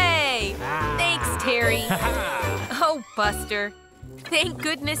 Hooray! Thanks, Terry. Oh, Buster. Thank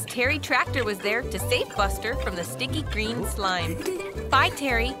goodness Terry Tractor was there to save Buster from the sticky green slime. Bye,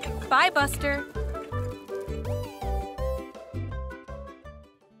 Terry. Bye, Buster.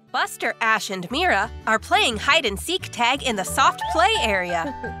 Buster, Ash, and Mira are playing hide-and-seek tag in the soft play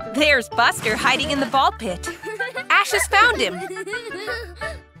area. There's Buster hiding in the ball pit. Ash has found him.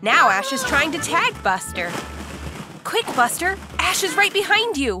 Now Ash is trying to tag Buster. Quick, Buster! Ash is right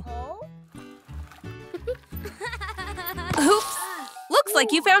behind you. Oops! Looks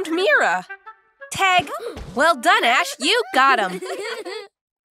like you found Mira. Tag. Well done, Ash. You got him.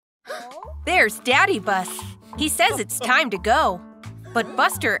 There's Daddy Bus. He says it's time to go. But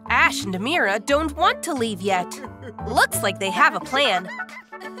Buster, Ash, and Mira don't want to leave yet. Looks like they have a plan.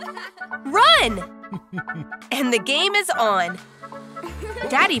 Run! And the game is on.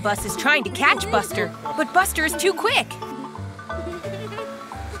 Daddy Bus is trying to catch Buster, but Buster is too quick.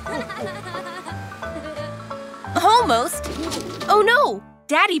 Almost. Oh no!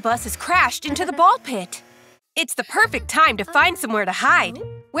 Daddy Bus has crashed into the ball pit. It's the perfect time to find somewhere to hide.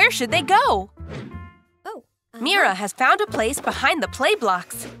 Where should they go? Mira has found a place behind the play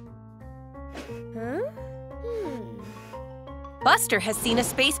blocks. Buster has seen a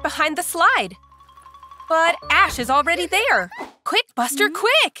space behind the slide. But Ash is already there. Quick, Buster,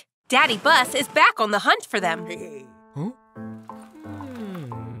 quick! Daddy Bus is back on the hunt for them.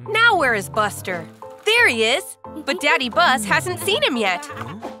 Now where is Buster? There he is! But Daddy Bus hasn't seen him yet.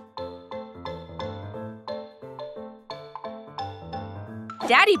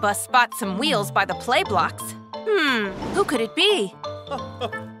 Daddy Bus spots some wheels by the play blocks. Who could it be?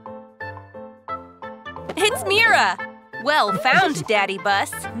 It's Mira! Well found, Daddy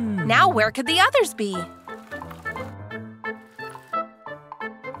Bus. Now where could the others be?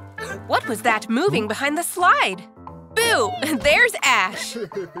 What was that moving behind the slide? Boo! There's Ash!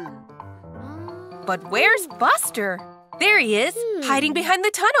 But where's Buster? There he is, hiding behind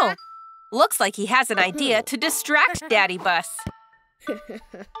the tunnel. Looks like he has an idea to distract Daddy Bus.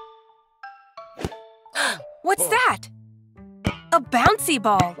 What's that? A bouncy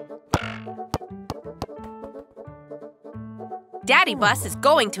ball. Daddy Bus is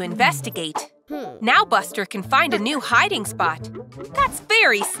going to investigate. Now Buster can find a new hiding spot. That's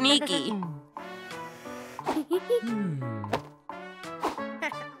very sneaky.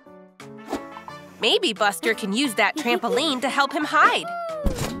 Maybe Buster can use that trampoline to help him hide.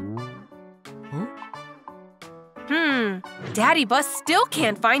 Daddy Bus still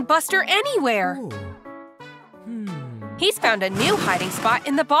can't find Buster anywhere. He's found a new hiding spot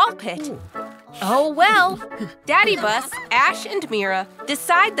in the ball pit. Oh well. Daddy Bus, Ash, and Mira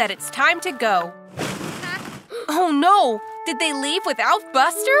decide that it's time to go. Oh no! Did they leave without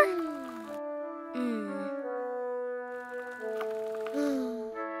Buster?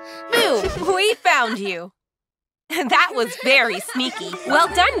 Boo! We found you! That was very sneaky. Well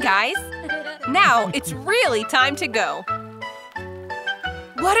done, guys! Now it's really time to go.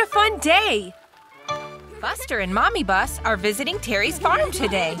 What a fun day! Buster and Mommy Bus are visiting Terry's farm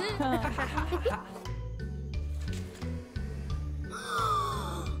today.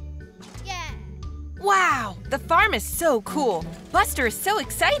 Wow! The farm is so cool. Buster is so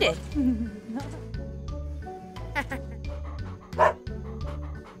excited.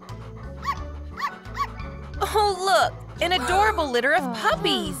 Oh, look! An adorable litter of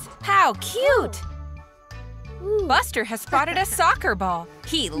puppies! How cute! Buster has spotted a soccer ball.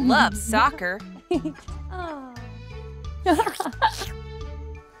 He loves soccer.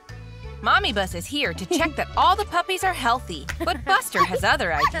 Mommy Bus is here to check that all the puppies are healthy, but Buster has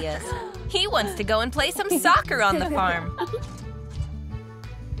other ideas. He wants to go and play some soccer on the farm.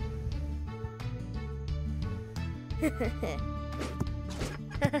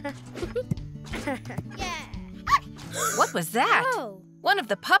 What was that? One of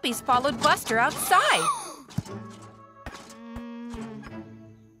the puppies followed Buster outside.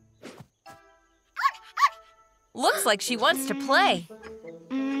 Looks like she wants to play.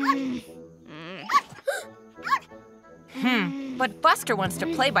 But Buster wants to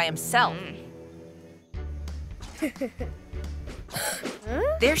play by himself.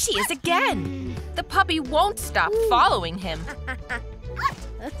 There she is again. The puppy won't stop following him.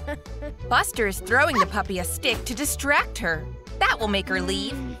 Buster is throwing the puppy a stick to distract her. That will make her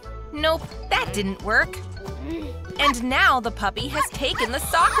leave. Nope, that didn't work. And now the puppy has taken the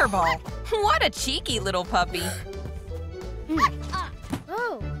soccer ball. What a cheeky little puppy.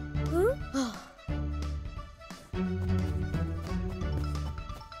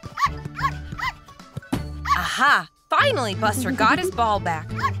 Aha! Finally, Buster got his ball back.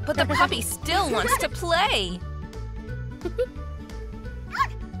 But the puppy still wants to play.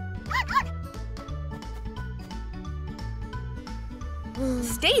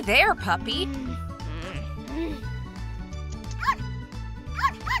 Stay there, puppy.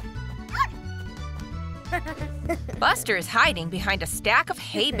 Buster is hiding behind a stack of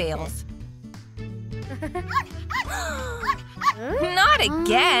hay bales. Not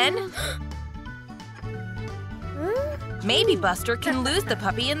again! Maybe Buster can lose the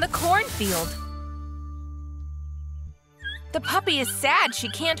puppy in the cornfield. The puppy is sad she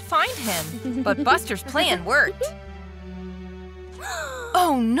can't find him, but Buster's plan worked.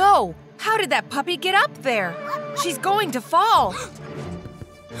 Oh no! How did that puppy get up there? She's going to fall!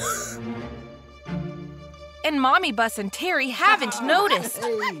 And Mommy Bus and Terry haven't noticed.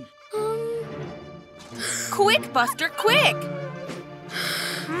 Quick, Buster, quick!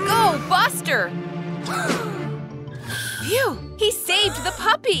 Go, Buster! Phew! He saved the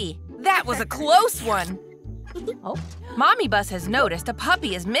puppy! That was a close one! Mommy Bus has noticed a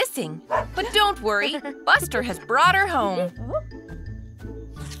puppy is missing. But don't worry, Buster has brought her home.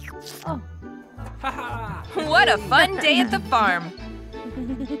 What a fun day at the farm!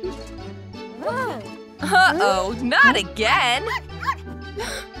 Uh-oh, not again!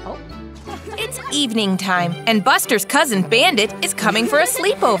 It's evening time, and Buster's cousin Bandit is coming for a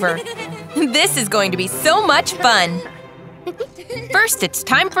sleepover. This is going to be so much fun! First, it's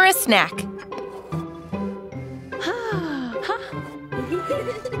time for a snack.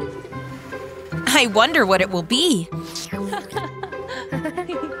 I wonder what it will be.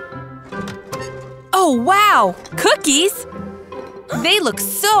 Oh, wow! Cookies! They look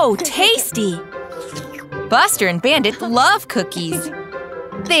so tasty! Buster and Bandit love cookies.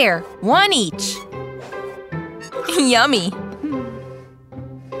 There, one each. Yummy!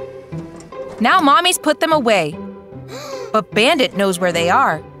 Now Mommy's put them away. But Bandit knows where they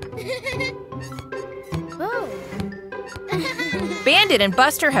are. Bandit and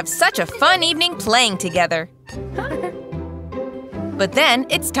Buster have such a fun evening playing together. But then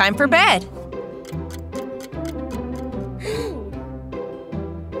it's time for bed.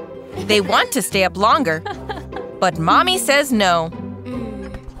 They want to stay up longer, but Mommy says no.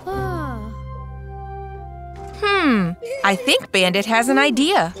 I think Bandit has an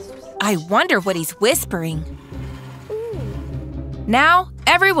idea. I wonder what he's whispering. Now,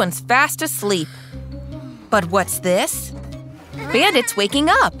 everyone's fast asleep. But what's this? Bandit's waking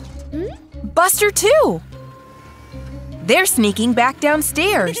up. Buster, too. They're sneaking back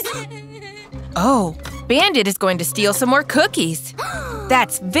downstairs. Oh, Bandit is going to steal some more cookies.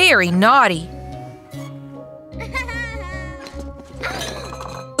 That's very naughty.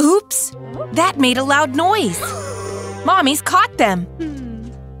 Oops, that made a loud noise. Mommy's caught them.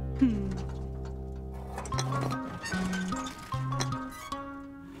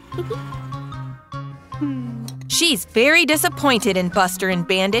 She's very disappointed in Buster and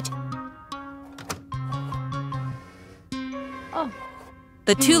Bandit.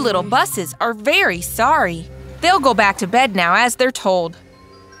 The two little buses are very sorry. They'll go back to bed now as they're told.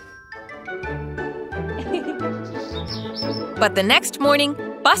 But the next morning,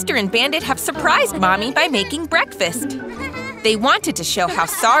 Buster and Bandit have surprised Mommy by making breakfast. They wanted to show how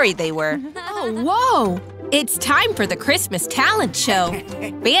sorry they were. Oh, whoa! It's time for the Christmas talent show.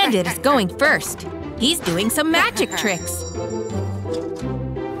 Bandit is going first. He's doing some magic tricks.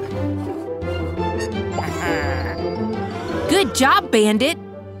 Good job, Bandit.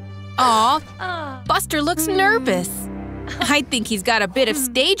 Aw, Buster looks nervous. I think he's got a bit of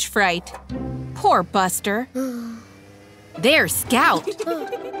stage fright. Poor Buster. There's Scout.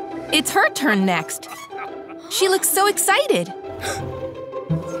 It's her turn next. She looks so excited.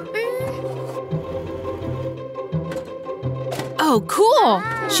 Oh, cool!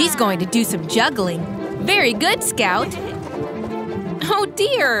 She's going to do some juggling. Very good, Scout. Oh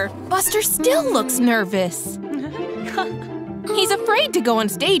dear, Buster still looks nervous. He's afraid to go on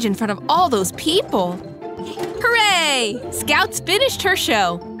stage in front of all those people. Hooray! Scout's finished her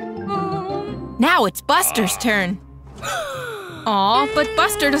show. Now it's Buster's turn. Aw, but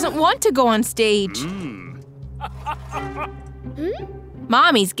Buster doesn't want to go on stage.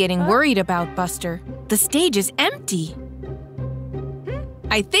 Mommy's getting worried about Buster. The stage is empty.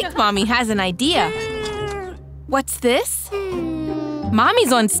 I think Mommy has an idea. What's this?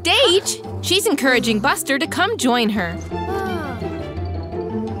 Mommy's on stage. She's encouraging Buster to come join her.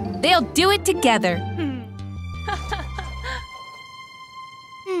 They'll do it together.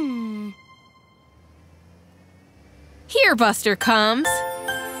 Here Buster comes.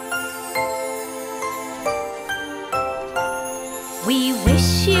 We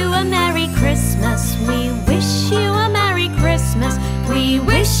wish you a Merry Christmas. We wish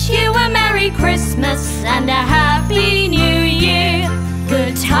wish you a Merry Christmas and a Happy New Year.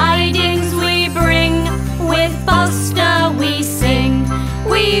 Good tidings we bring, with Buster we sing.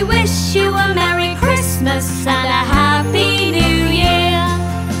 We wish you a Merry Christmas and a Happy New Year.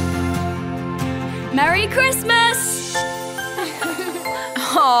 Merry Christmas!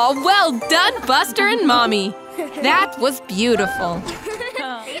 Aw, well done, Buster and Mommy. That was beautiful.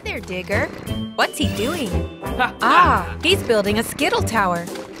 Hey there, Digger. What's he doing? Ah, he's building a Skittle Tower.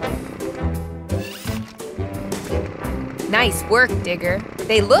 Nice work, Digger.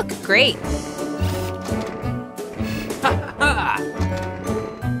 They look great.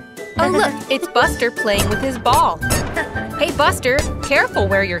 Oh, look, it's Buster playing with his ball. Hey, Buster, careful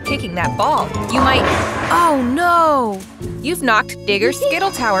where you're kicking that ball. You might… Oh, no! You've knocked Digger's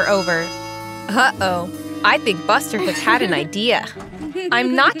Skittle Tower over. Uh-oh. I think Buster has had an idea.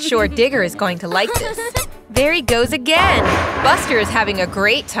 I'm not sure Digger is going to like this. There he goes again! Buster is having a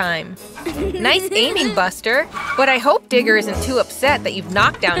great time. Nice aiming, Buster. But I hope Digger isn't too upset that you've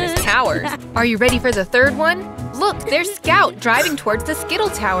knocked down his towers. Are you ready for the third one? Look, there's Scout driving towards the Skittle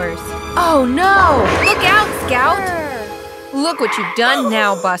Towers. Oh no! Look out, Scout! Look what you've done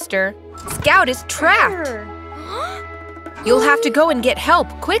now, Buster. Scout is trapped. You'll have to go and get help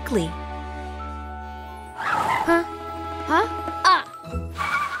quickly.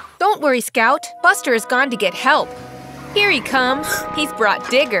 Don't worry, Scout. Buster has gone to get help. Here he comes. He's brought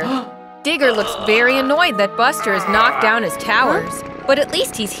Digger. Digger looks very annoyed that Buster has knocked down his towers. But at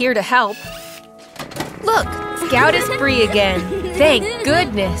least he's here to help. Look, Scout is free again. Thank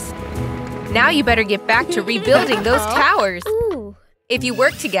goodness. Now you better get back to rebuilding those towers. If you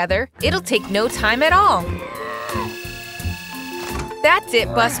work together, it'll take no time at all. That's it,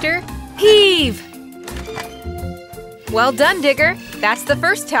 Buster. Heave! Well done, Digger. That's the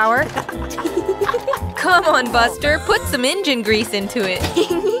first tower. Come on, Buster. Put some engine grease into it.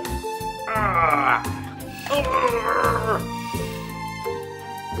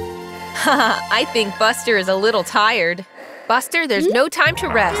 I think Buster is a little tired. Buster, there's no time to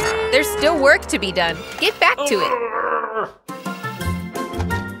rest. There's still work to be done. Get back to it.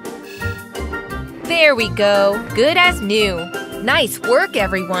 There we go. Good as new. Nice work,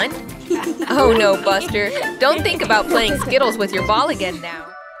 everyone. Oh no, Buster. Don't think about playing Skittles with your ball again now.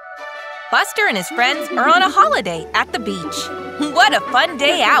 Buster and his friends are on a holiday at the beach. What a fun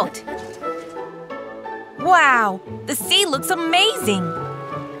day out. Wow, the sea looks amazing.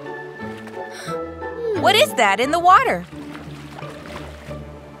 What is that in the water?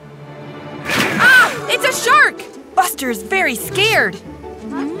 Ah, it's a shark! Buster is very scared.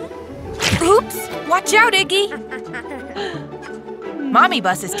 Oops, watch out, Iggy. Mommy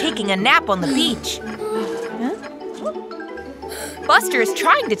Bus is taking a nap on the beach. Huh? Buster is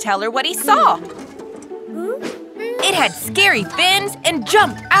trying to tell her what he saw. It had scary fins and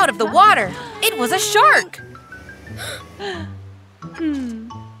jumped out of the water. It was a shark.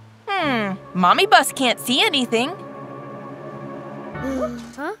 Mommy Bus can't see anything.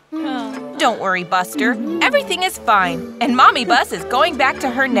 Don't worry, Buster. Everything is fine, and Mommy Bus is going back to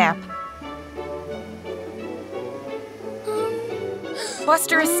her nap.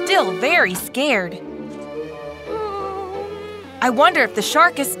 Buster is still very scared. I wonder if the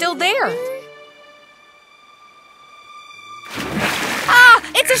shark is still there. Ah!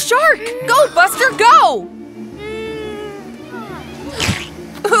 It's a shark! Go, Buster, go!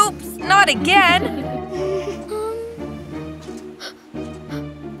 Oops, not again.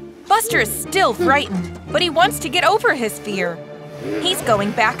 Buster is still frightened, but he wants to get over his fear. He's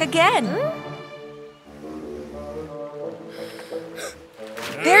going back again.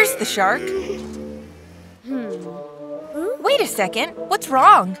 There's the shark. Wait a second, what's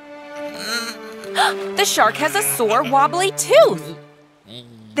wrong? The shark has a sore, wobbly tooth.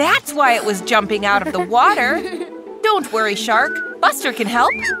 That's why it was jumping out of the water. Don't worry, Shark. Buster can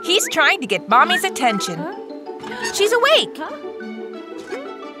help. He's trying to get Mommy's attention. She's awake.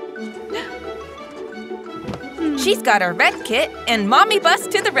 She's got her red kit, and Mommy Bus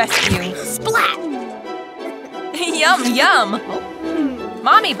to the rescue. Splat! Yum, yum!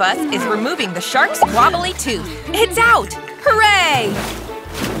 Mommy Bus is removing the shark's wobbly tooth. It's out! Hooray!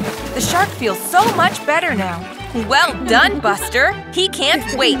 The shark feels so much better now. Well done, Buster! He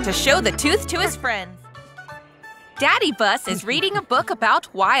can't wait to show the tooth to his friends. Daddy Bus is reading a book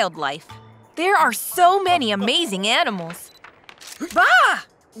about wildlife. There are so many amazing animals. Bah!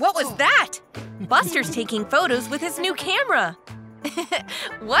 What was that? Buster's taking photos with his new camera.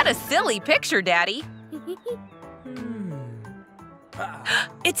 What a silly picture, Daddy.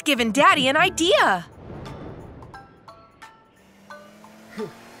 It's given Daddy an idea.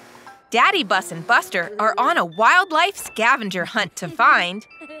 Daddy Bus and Buster are on a wildlife scavenger hunt to find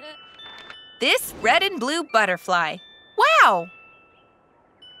this red and blue butterfly. Wow!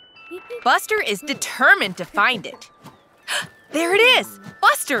 Buster is determined to find it. There it is!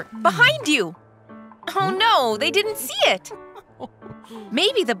 Buster, behind you! Oh no, they didn't see it.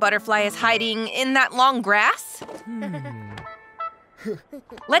 Maybe the butterfly is hiding in that long grass?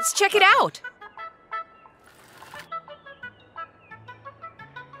 Let's check it out.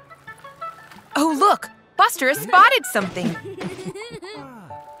 Oh, look! Buster has spotted something.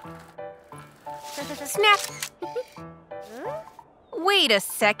 Snap! Wait a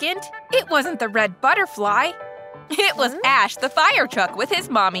second. It wasn't the red butterfly. It was Ash, the fire truck, with his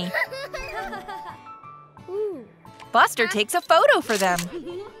mommy. Buster takes a photo for them.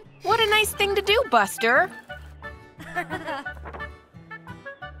 What a nice thing to do, Buster.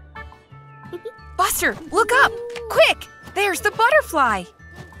 Buster, look up! Quick! There's the butterfly.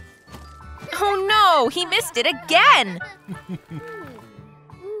 Oh no, he missed it again!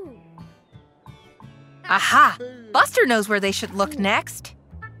 Aha! Buster knows where they should look next.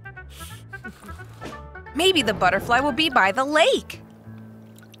 Maybe the butterfly will be by the lake.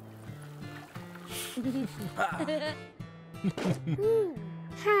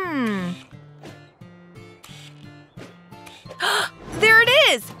 There it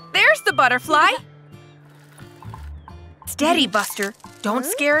is! There's the butterfly! Steady, Buster. Don't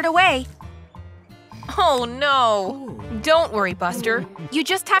scare it away. Oh, no. Don't worry, Buster. You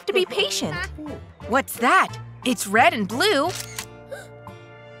just have to be patient. What's that? It's red and blue.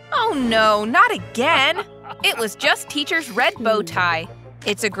 Oh, no, not again. It was just Teacher's red bow tie.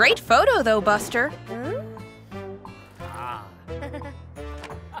 It's a great photo, though, Buster.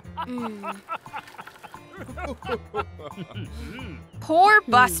 Poor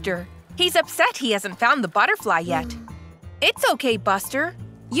Buster. He's upset he hasn't found the butterfly yet. It's okay, Buster.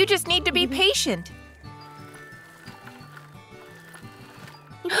 You just need to be patient.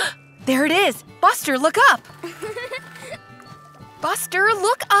 There it is! Buster, look up! Buster,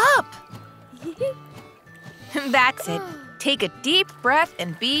 look up! That's it. Take a deep breath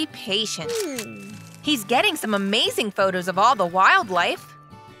and be patient. He's getting some amazing photos of all the wildlife.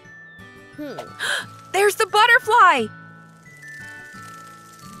 There's the butterfly!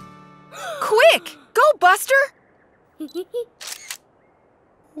 Quick! Go, Buster!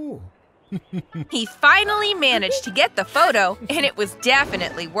 He finally managed to get the photo, and it was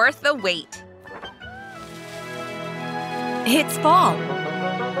definitely worth the wait. It's fall,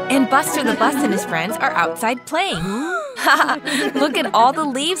 and Buster the Bus and his friends are outside playing. Look at all the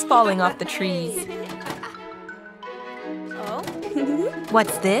leaves falling off the trees. Oh?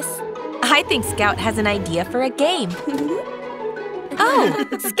 What's this? I think Scout has an idea for a game. Oh,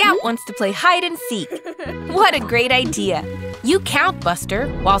 Scout wants to play hide and seek. What a great idea. You count, Buster,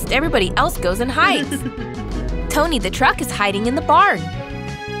 whilst everybody else goes and hides. Tony the truck is hiding in the barn.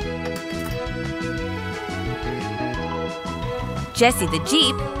 Jessie the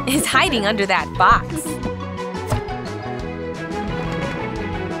Jeep is hiding under that box.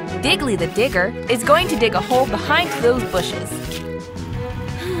 Diggly the Digger is going to dig a hole behind those bushes.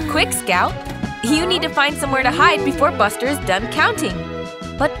 Quick, Scout! You need to find somewhere to hide before Buster is done counting.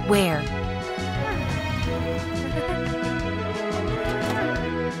 But where?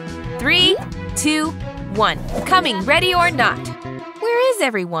 3, 2, 1. Coming, ready or not. Where is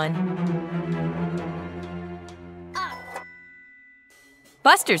everyone?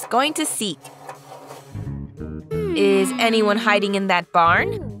 Buster's going to seek. Is anyone hiding in that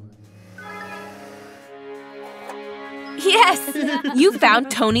barn? Yes! You found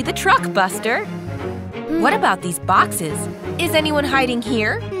Tony the truck, Buster. What about these boxes? Is anyone hiding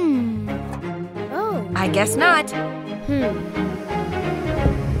here? I guess not.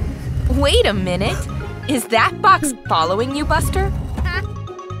 Wait a minute. Is that box following you, Buster?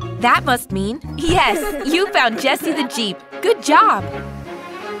 That must mean, yes, you found Jessie the Jeep. Good job.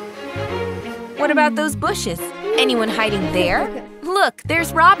 What about those bushes? Anyone hiding there? Look,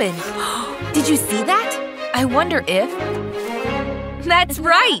 there's Robin. Did you see that? I wonder if… That's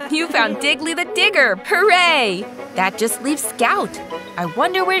right! You found Diggly the Digger! Hooray! That just leaves Scout. I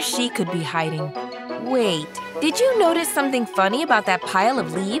wonder where she could be hiding. Wait, did you notice something funny about that pile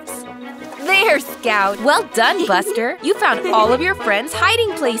of leaves? There, Scout! Well done, Buster! You found all of your friends'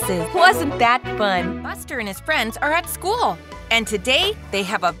 hiding places! Wasn't that fun? Buster and his friends are at school, and today they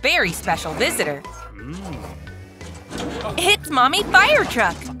have a very special visitor. It's Mommy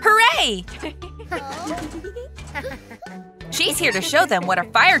Firetruck! Hooray! She's here to show them what a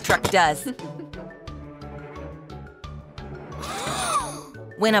fire truck does.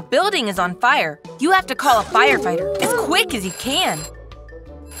 When a building is on fire, you have to call a firefighter as quick as you can.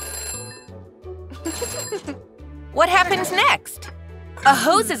 What happens next? A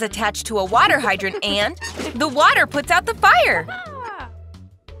hose is attached to a water hydrant and the water puts out the fire.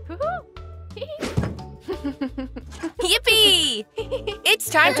 Yippee! It's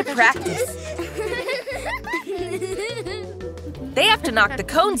time to practice. They have to knock the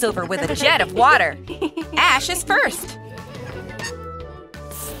cones over with a jet of water. Ash is first.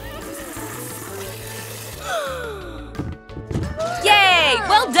 Yay!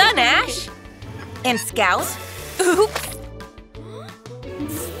 Well done, Ash! And Scout. Oops!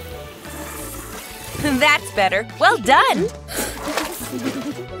 That's better. Well done!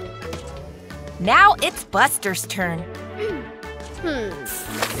 Now it's Buster's turn.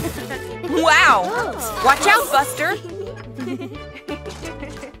 Wow! Watch out, Buster!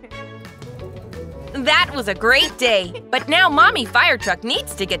 That was a great day, but now Mommy Firetruck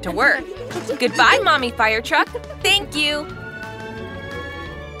needs to get to work. Goodbye, Mommy Firetruck. Thank you.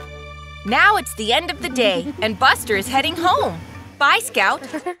 Now it's the end of the day, and Buster is heading home. Bye, Scout.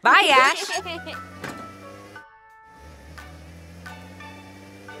 Bye, Ash.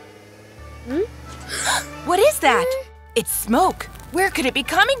 What is that? It's smoke. Where could it be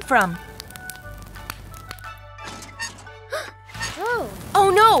coming from? Oh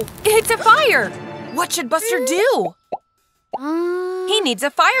no! It's a fire! What should Buster do? He needs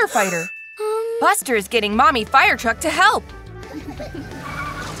a firefighter. Buster is getting Mommy Firetruck to help.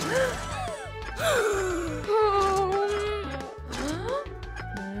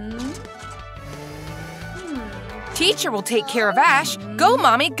 Teacher will take care of Ash. Go,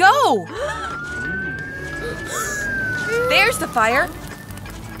 Mommy, go! There's the fire.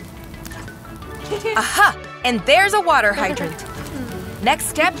 Aha! And there's a water hydrant. Next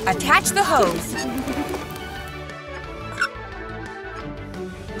step, attach the hose.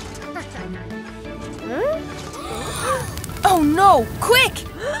 Oh no! Quick!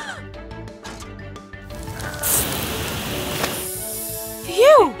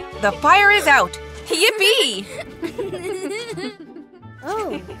 Phew! The fire is out. Yippee!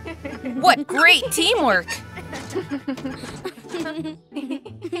 What great teamwork!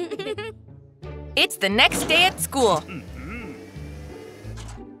 It's the next day at school.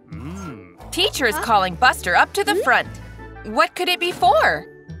 Teacher is calling Buster up to the front. What could it be for?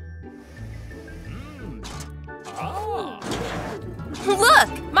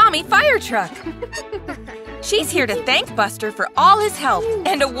 Look! Mommy Firetruck! She's here to thank Buster for all his help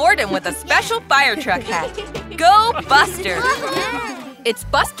and award him with a special Firetruck hat. Go, Buster! It's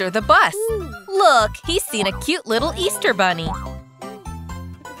Buster the bus. Look, he's seen a cute little Easter bunny.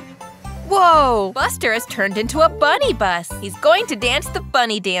 Whoa! Buster has turned into a bunny bus. He's going to dance the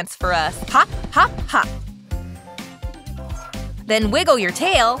bunny dance for us. Hop, hop, hop. Then wiggle your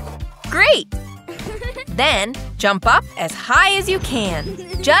tail. Great! Then jump up as high as you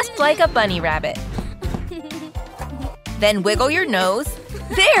can, just like a bunny rabbit. Then wiggle your nose.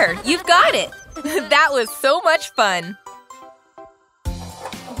 There, you've got it! That was so much fun.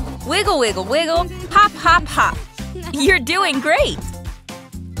 Wiggle, wiggle, wiggle, hop, hop, hop. You're doing great!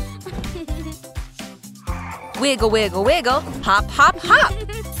 Wiggle, wiggle, wiggle, hop, hop, hop.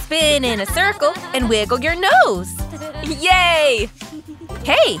 Spin in a circle and wiggle your nose. Yay!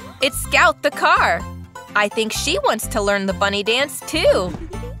 Hey, it's Scout the car. I think she wants to learn the bunny dance too.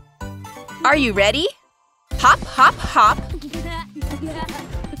 Are you ready? Hop, hop, hop.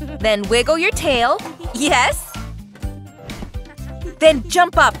 Then wiggle your tail. Yes. Then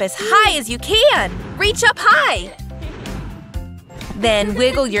jump up as high as you can. Reach up high. Then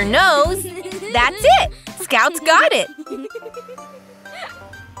wiggle your nose. That's it. Scout's got it.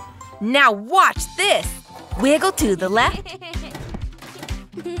 Now watch this. Wiggle to the left.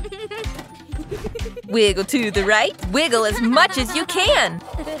 Wiggle to the right. Wiggle as much as you can.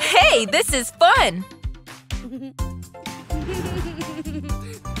 Hey, this is fun.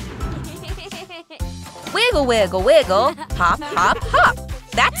 Wiggle, wiggle, wiggle. Hop, hop, hop.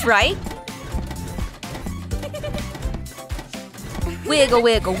 That's right. Wiggle,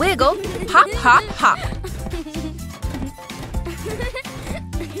 wiggle, wiggle. Hop, hop, hop.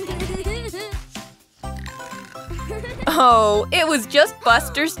 Oh, it was just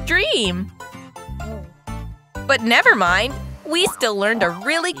Buster's dream. But never mind. We still learned a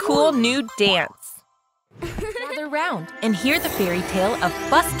really cool new dance. Gather round and hear the fairy tale of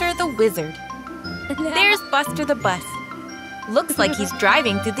Buster the Wizard. There's Buster the bus. Looks like he's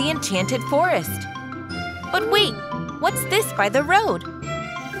driving through the enchanted forest. But wait, what's this by the road?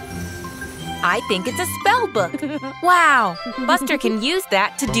 I think it's a spell book. Wow, Buster can use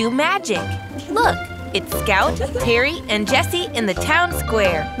that to do magic. Look, it's Scout, Terry, and Jessie in the town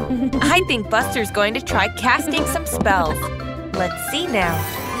square. I think Buster's going to try casting some spells. Let's see now.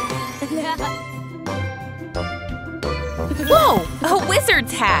 Whoa! A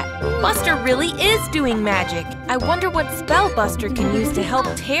wizard's hat! Buster really is doing magic. I wonder what spell Buster can use to help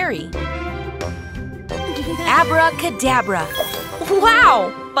Terry. Abracadabra!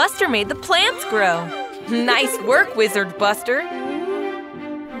 Wow! Buster made the plants grow. Nice work, Wizard Buster.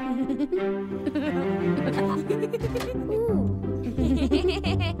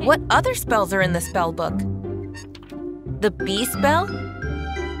 What other spells are in the spell book? The bee spell?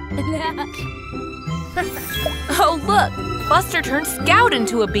 Oh, look! Buster turned Scout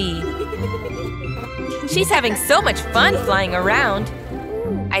into a bee. She's having so much fun flying around.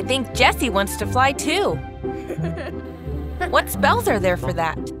 I think Jessie wants to fly too. What spells are there for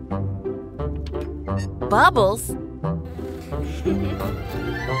that? Bubbles?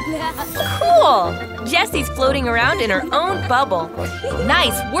 Cool! Jessie's floating around in her own bubble.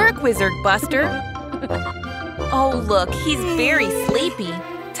 Nice work, Wizard Buster. Oh, look, he's very sleepy.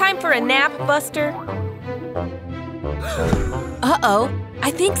 Time for a nap, Buster. Uh-oh, I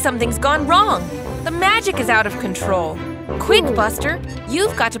think something's gone wrong. The magic is out of control. Quick, Buster,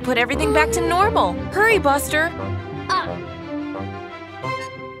 you've got to put everything back to normal. Hurry, Buster.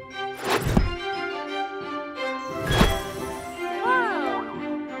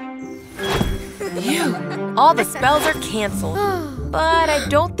 Phew, all the spells are canceled. But I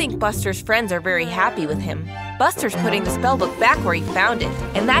don't think Buster's friends are very happy with him. Buster's putting the spellbook back where he found it.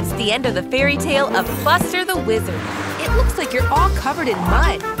 And that's the end of the fairy tale of Buster the Wizard. It looks like you're all covered in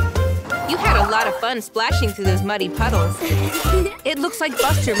mud. You had a lot of fun splashing through those muddy puddles. It looks like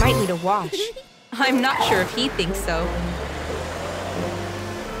Buster might need a wash. I'm not sure if he thinks so.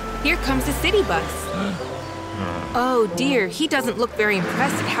 Here comes the city bus. Oh dear, he doesn't look very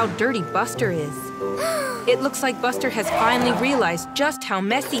impressed at how dirty Buster is. It looks like Buster has finally realized just how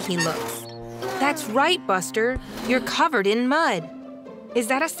messy he looks. That's right, Buster. You're covered in mud. Is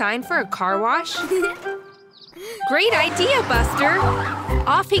that a sign for a car wash? Great idea, Buster!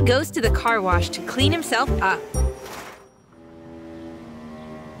 Off he goes to the car wash to clean himself up.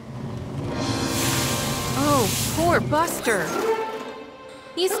 Oh, poor Buster.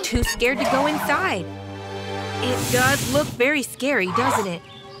 He's too scared to go inside. It does look very scary, doesn't it?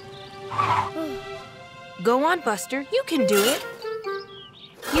 Go on, Buster. You can do it.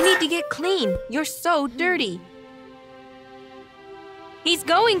 You need to get clean. You're so dirty. He's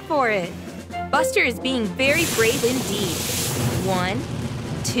going for it. Buster is being very brave indeed. 1,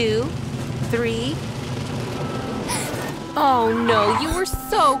 2, 3. Oh no, you were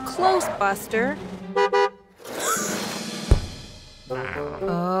so close, Buster.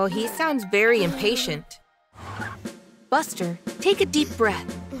 Oh, he sounds very impatient. Buster, take a deep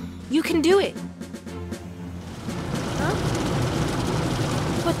breath. You can do it. Huh?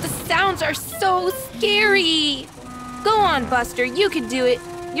 But the sounds are so scary. Go on, Buster, you can do it.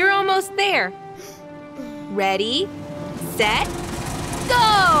 You're almost there. Ready, set,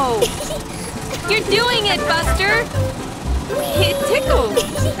 go! You're doing it, Buster! It tickles.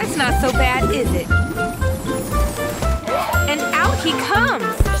 That's not so bad, is it? And out he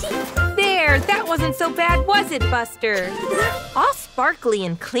comes. There, that wasn't so bad, was it, Buster? All sparkly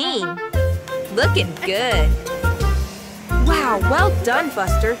and clean. Looking good. Wow, well done,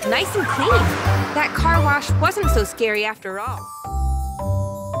 Buster. Nice and clean. That car wash wasn't so scary after all.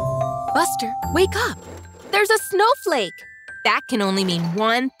 Buster, wake up. There's a snowflake. That can only mean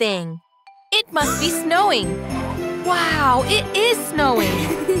one thing. It must be snowing. Wow, it is snowing.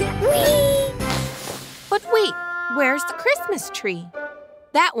 But wait, where's the Christmas tree?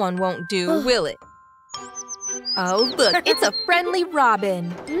 That one won't do, will it? Oh, look, it's a friendly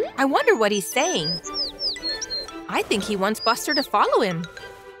robin. I wonder what he's saying. I think he wants Buster to follow him.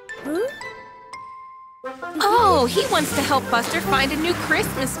 Oh, he wants to help Buster find a new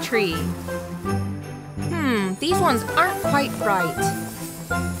Christmas tree. These ones aren't quite right.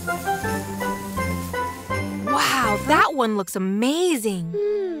 Wow, that one looks amazing.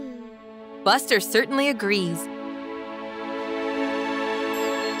 Buster certainly agrees.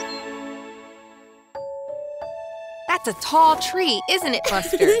 That's a tall tree, isn't it,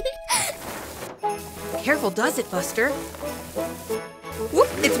 Buster? Careful does it, Buster. Whoop,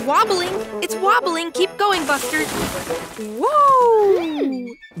 it's wobbling. It's wobbling. Keep going, Buster. Whoa!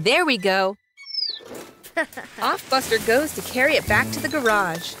 There we go. Off Buster goes to carry it back to the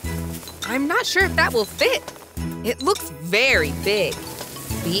garage. I'm not sure if that will fit. It looks very big.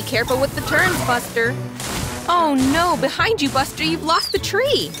 Be careful with the turns, Buster. Oh no, behind you, Buster, you've lost the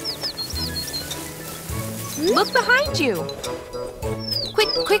tree. Look behind you. Quick,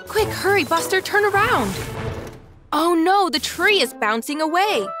 quick, quick, hurry, Buster, turn around. Oh no, the tree is bouncing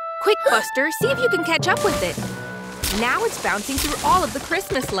away. Quick, Buster, see if you can catch up with it. Now it's bouncing through all of the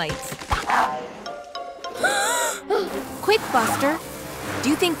Christmas lights. Quick, Buster. Do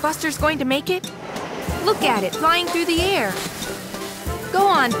you think Buster's going to make it? Look at it, flying through the air. Go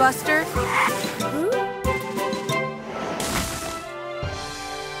on, Buster.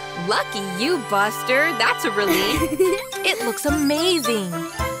 Lucky you, Buster. That's a relief. It looks amazing.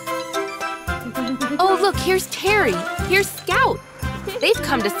 Oh, look, here's Terry. Here's Scout. They've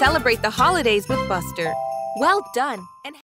come to celebrate the holidays with Buster. Well done. And